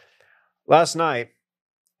 Dylan. Last night,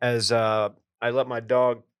 as I let my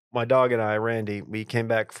dog and I, Randy, we came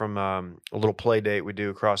back from a little play date we do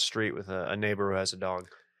across the street with a neighbor who has a dog.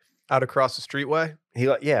 Out across the streetway?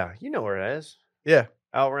 Yeah, you know where it is. Yeah.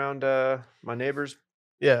 Out around my neighbor's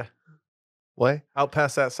Yeah. way. Out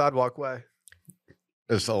past that sidewalk way.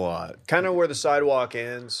 It's a lot. Kind of where the sidewalk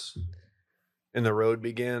ends and the road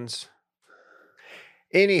begins.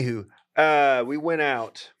 Anywho, we went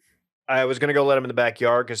out. I was going to go let him in the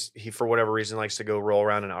backyard because he, for whatever reason, likes to go roll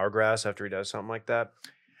around in our grass after he does something like that.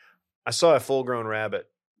 I saw a full-grown rabbit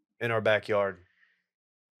in our backyard,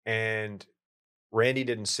 and Randy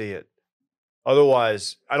didn't see it.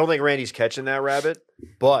 Otherwise, I don't think Randy's catching that rabbit.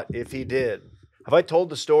 But if he did, have I told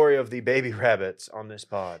the story of the baby rabbits on this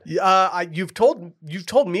pod? Yeah, you've told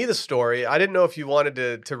me the story. I didn't know if you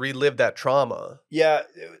wanted to relive that trauma. Yeah,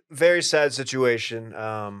 very sad situation.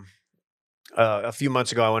 A few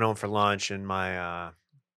months ago, I went home for lunch and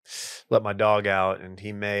let my dog out, and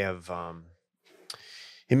he may have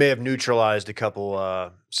neutralized a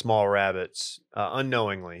couple small rabbits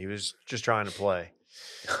unknowingly. He was just trying to play.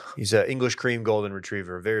 He's an English cream golden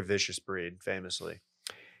retriever, a very vicious breed, famously.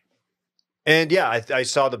 And yeah, I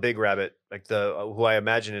saw the big rabbit, like who I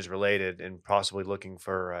imagine is related and possibly looking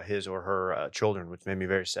for his or her children, which made me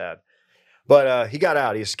very sad. But he got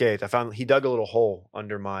out. He escaped. He dug a little hole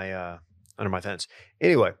under my fence.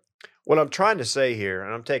 Anyway, what I'm trying to say here,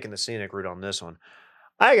 and I'm taking the scenic route on this one,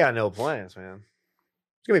 I got no plans, man.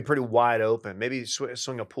 It's going to be pretty wide open. Maybe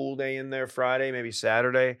swing a pool day in there Friday, maybe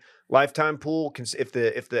Saturday. Lifetime pool. If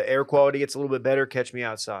the air quality gets a little bit better, catch me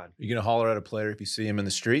outside. You going to holler at a player if you see him in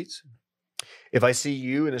the streets? If I see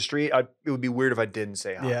you in the street, it would be weird if I didn't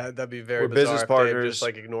say hi. Yeah, that'd be very We're bizarre business if Dave partners, just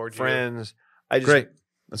like ignored friends. Great.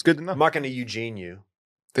 That's good to know. I'm not going to Eugene you.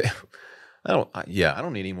 I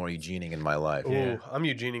don't need any more Eugening in my life. you. Ooh, Yeah. I'm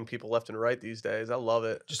Eugening people left and right these days. I love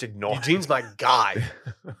it. Just ignore. Eugene's my guy.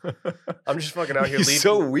 I'm just fucking out here He's leaving.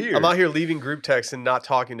 so weird. I'm out here leaving group texts and not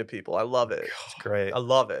talking to people. I love it. It's great. I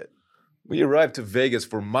love it. We arrived to Vegas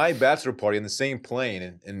for my bachelor party in the same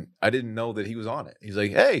plane, and I didn't know that he was on it. He's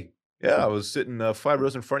like, "Hey, yeah, I was sitting 5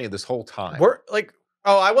 rows in front of you this whole time." We're like,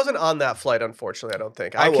 oh, I wasn't on that flight, unfortunately. I don't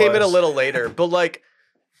think I came in a was. little later, but like,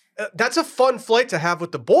 that's a fun flight to have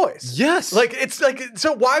with the boys. Yes. Like it's like,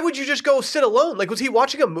 so why would you just go sit alone? Like, was he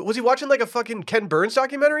watching like a fucking Ken Burns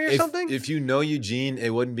documentary or something? If you know Eugene,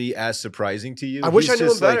 it wouldn't be as surprising to you. I wish I He's knew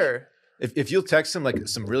him just like- better. if you'll text him like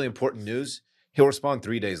some really important news, he'll respond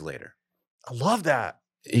 3 days later. I love that.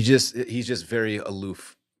 He's just very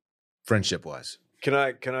aloof, friendship wise. Can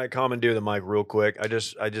I commandeer the mic real quick? I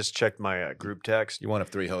just checked my group text. You want to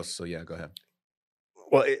have 3 hosts, so yeah, go ahead.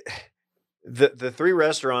 Well, the 3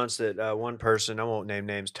 restaurants that one person, I won't name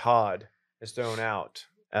names, Todd has thrown out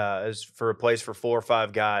as for a place for 4 or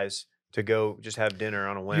 5 guys to go just have dinner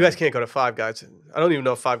on a whim. You guys can't go to Five Guys. I don't even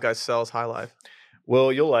know if Five Guys sells High Life.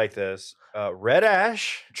 Well, you'll like this. Red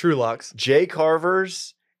Ash, True Lux. Jay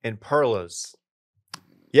Carver's, and Perla's.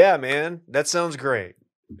 Yeah, man, that sounds great.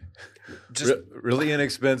 Just Really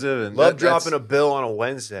inexpensive and love dropping a bill on a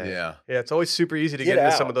Wednesday. Yeah. Yeah, it's always super easy to Get get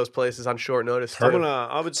into some out. of those places on short notice. I too.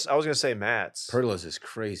 was gonna say Matt's. Perla's is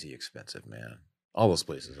crazy expensive, man. All those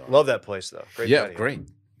places are. Love that place though. Great yeah, patio. great.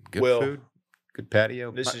 Good Will, food, good patio.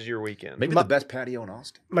 This is your weekend. maybe My- the best patio in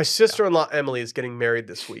Austin. My sister-in-law Emily is getting married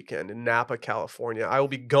this weekend in Napa, California. I will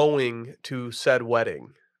be going to said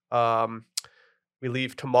wedding. We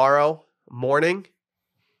leave tomorrow morning,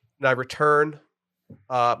 and I return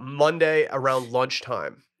Monday around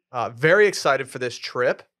lunchtime. Very excited for this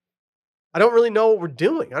trip. I don't really know what we're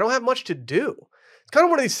doing. I don't have much to do. It's kind of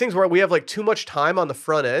one of these things where we have like too much time on the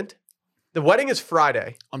front end. The wedding is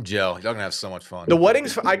Friday. I'm Joe. You're gonna have so much fun. The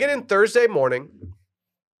wedding's I get in Thursday morning.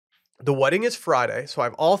 The wedding is Friday, so I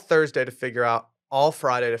have all Thursday to figure out, all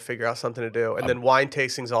Friday to figure out something to do, and then wine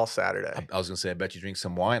tastings all Saturday. I was gonna say, I bet you drink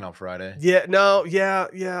some wine on Friday. Yeah, no, yeah,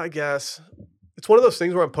 I guess. It's one of those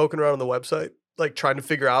things where I'm poking around on the website, like trying to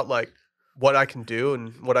figure out like what I can do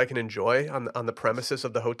and what I can enjoy on the premises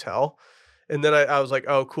of the hotel. And then I was like,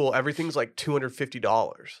 oh, cool, everything's like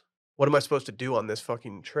 $250. What am I supposed to do on this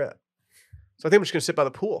fucking trip? So I think I'm just gonna sit by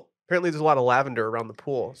the pool. Apparently there's a lot of lavender around the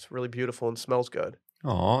pool. It's really beautiful and smells good.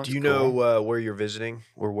 Oh, Do you know where you're visiting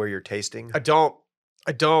or where you're tasting? I don't.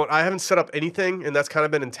 I haven't set up anything, and that's kind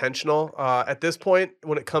of been intentional. At this point,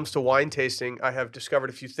 when it comes to wine tasting, I have discovered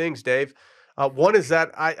a few things, Dave. One is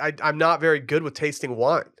that I'm not very good with tasting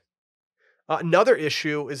wine. Another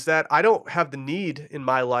issue is that I don't have the need in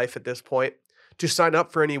my life at this point to sign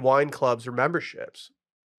up for any wine clubs or memberships.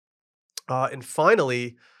 And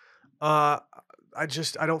finally, I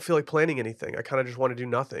don't feel like planning anything. I kind of just want to do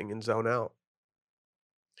nothing and zone out.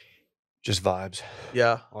 Just vibes.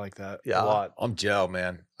 Yeah. I like that Yeah. a lot. I'm Joe,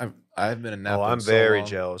 man. I've been in Napa. Oh, I'm in so very long.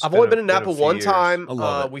 jealous. I've only been in a Napa few one years. time. I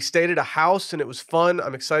love it. We stayed at a house and it was fun.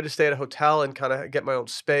 I'm excited to stay at a hotel and kind of get my own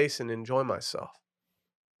space and enjoy myself.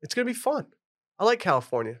 It's gonna be fun. I like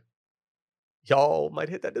California. Y'all might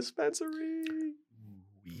hit that dispensary.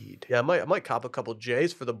 Weed. Yeah, I might cop a couple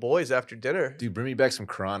J's for the boys after dinner. Dude, bring me back some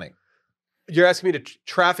chronic. You're asking me to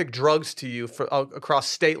traffic drugs to you across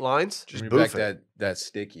state lines? Just Bring me back boof it. that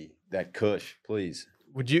sticky, that Kush, please.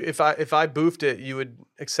 Would you, if I boofed it, you would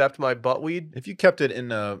accept my butt weed? If you kept it in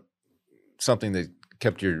something that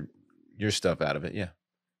kept your stuff out of it, yeah.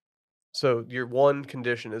 So your one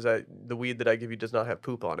condition is that the weed that I give you does not have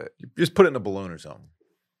poop on it. You just put it in a balloon or something.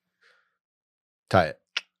 Tie it.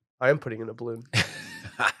 I am putting in a balloon.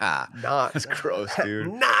 Not. That's gross,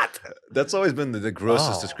 dude. Not. That's always been the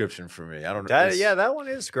grossest Oh. description for me. I don't know. That one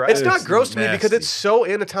is great. It's not It's gross to me because nasty. it's so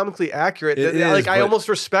anatomically accurate It that like is, I but- almost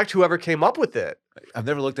respect whoever came up with it. I've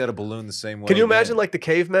never looked at a balloon the same way. Can you imagine again. like the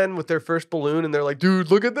cavemen with their first balloon and they're like,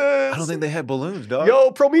 dude, look at this. I don't think they had balloons, dog.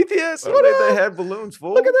 Yo, Prometheus. I don't What think they up? had balloons,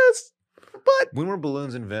 fool. Look at this. But When were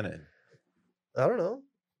balloons invented? I don't know.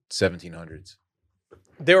 1700s.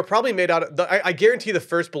 They were probably made out of. I guarantee the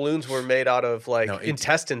first balloons were made out of like No, 18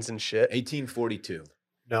 intestines and shit. 1842.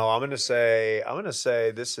 No, I'm gonna say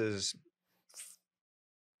this is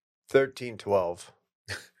 1312.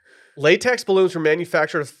 Latex balloons were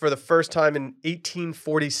manufactured for the first time in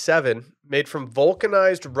 1847, made from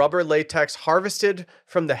vulcanized rubber latex harvested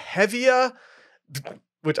from the Hevia,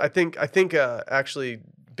 which I think actually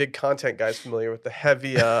big content guys familiar with the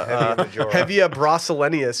Hevia, Hevia majora. Hevia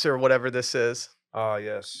brasiliensis or whatever this is. Ah,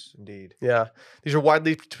 yes, indeed. Yeah, these are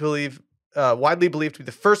widely believed to be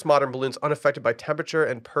the first modern balloons unaffected by temperature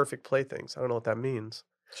and perfect playthings. I don't know what that means.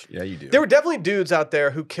 Yeah, you do. There were definitely dudes out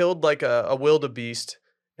there who killed like a wildebeest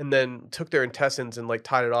and then took their intestines and like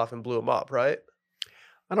tied it off and blew them up, right?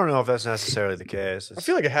 I don't know if that's necessarily the case. I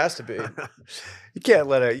feel like it has to be. you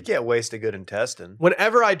can't waste a good intestine.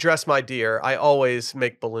 Whenever I dress my deer, I always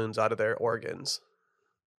make balloons out of their organs.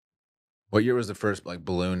 What year was the first like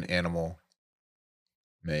balloon animal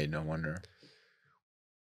made? No wonder.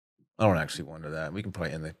 I don't actually wonder that. We can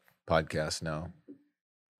probably end the podcast now.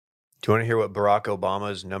 Do you want to hear what Barack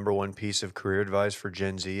Obama's #1 piece of career advice for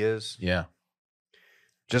Gen Z is? Yeah.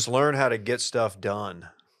 Just learn how to get stuff done.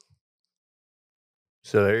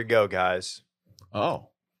 So there you go, guys. Oh.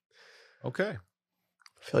 Okay.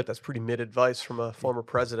 I feel like that's pretty mid advice from a former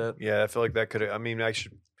president. Yeah, I feel like that could. I mean, I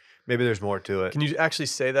should. Maybe there's more to it. Can you actually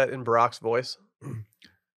say that in Barack's voice?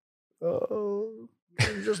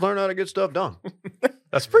 Just learn how to get stuff done.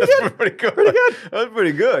 That's pretty good. Pretty good. Pretty good. That's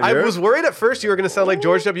pretty good. I Jared. was worried at first you were going to sound like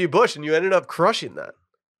George W. Bush, and you ended up crushing that.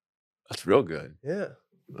 That's real good. Yeah.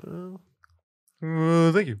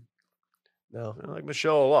 Thank you. No. I like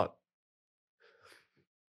Michelle a lot.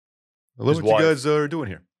 I love His what you wife. guys are doing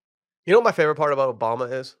here. You know what my favorite part about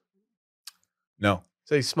Obama is? No.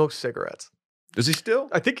 So he smokes cigarettes. Does he still?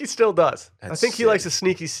 I think he still does. I That's think he likes a sick.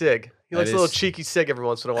 sneaky cig. He That likes a little is- cheeky cig every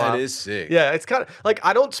once in a while. That is sick. Yeah, it's kind of like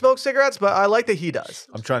I don't smoke cigarettes, but I like that he does.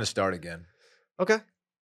 I'm trying to start again. Okay.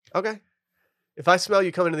 Okay. If I smell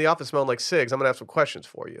you coming into the office smelling like cigs, I'm going to have some questions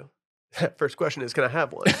for you. First question is, can I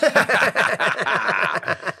have one?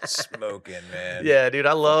 Smoking, man. Yeah, dude,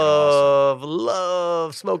 I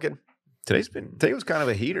love smoking. Today was kind of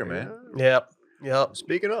a heater, man. Yep. Yep.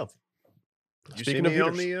 Speaking of, you Speaking see of me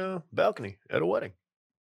on heaters. the balcony at a wedding,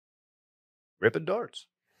 ripping darts.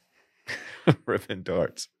 Ripping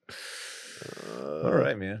darts. All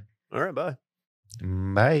right, man. All right, bye.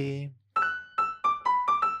 Bye.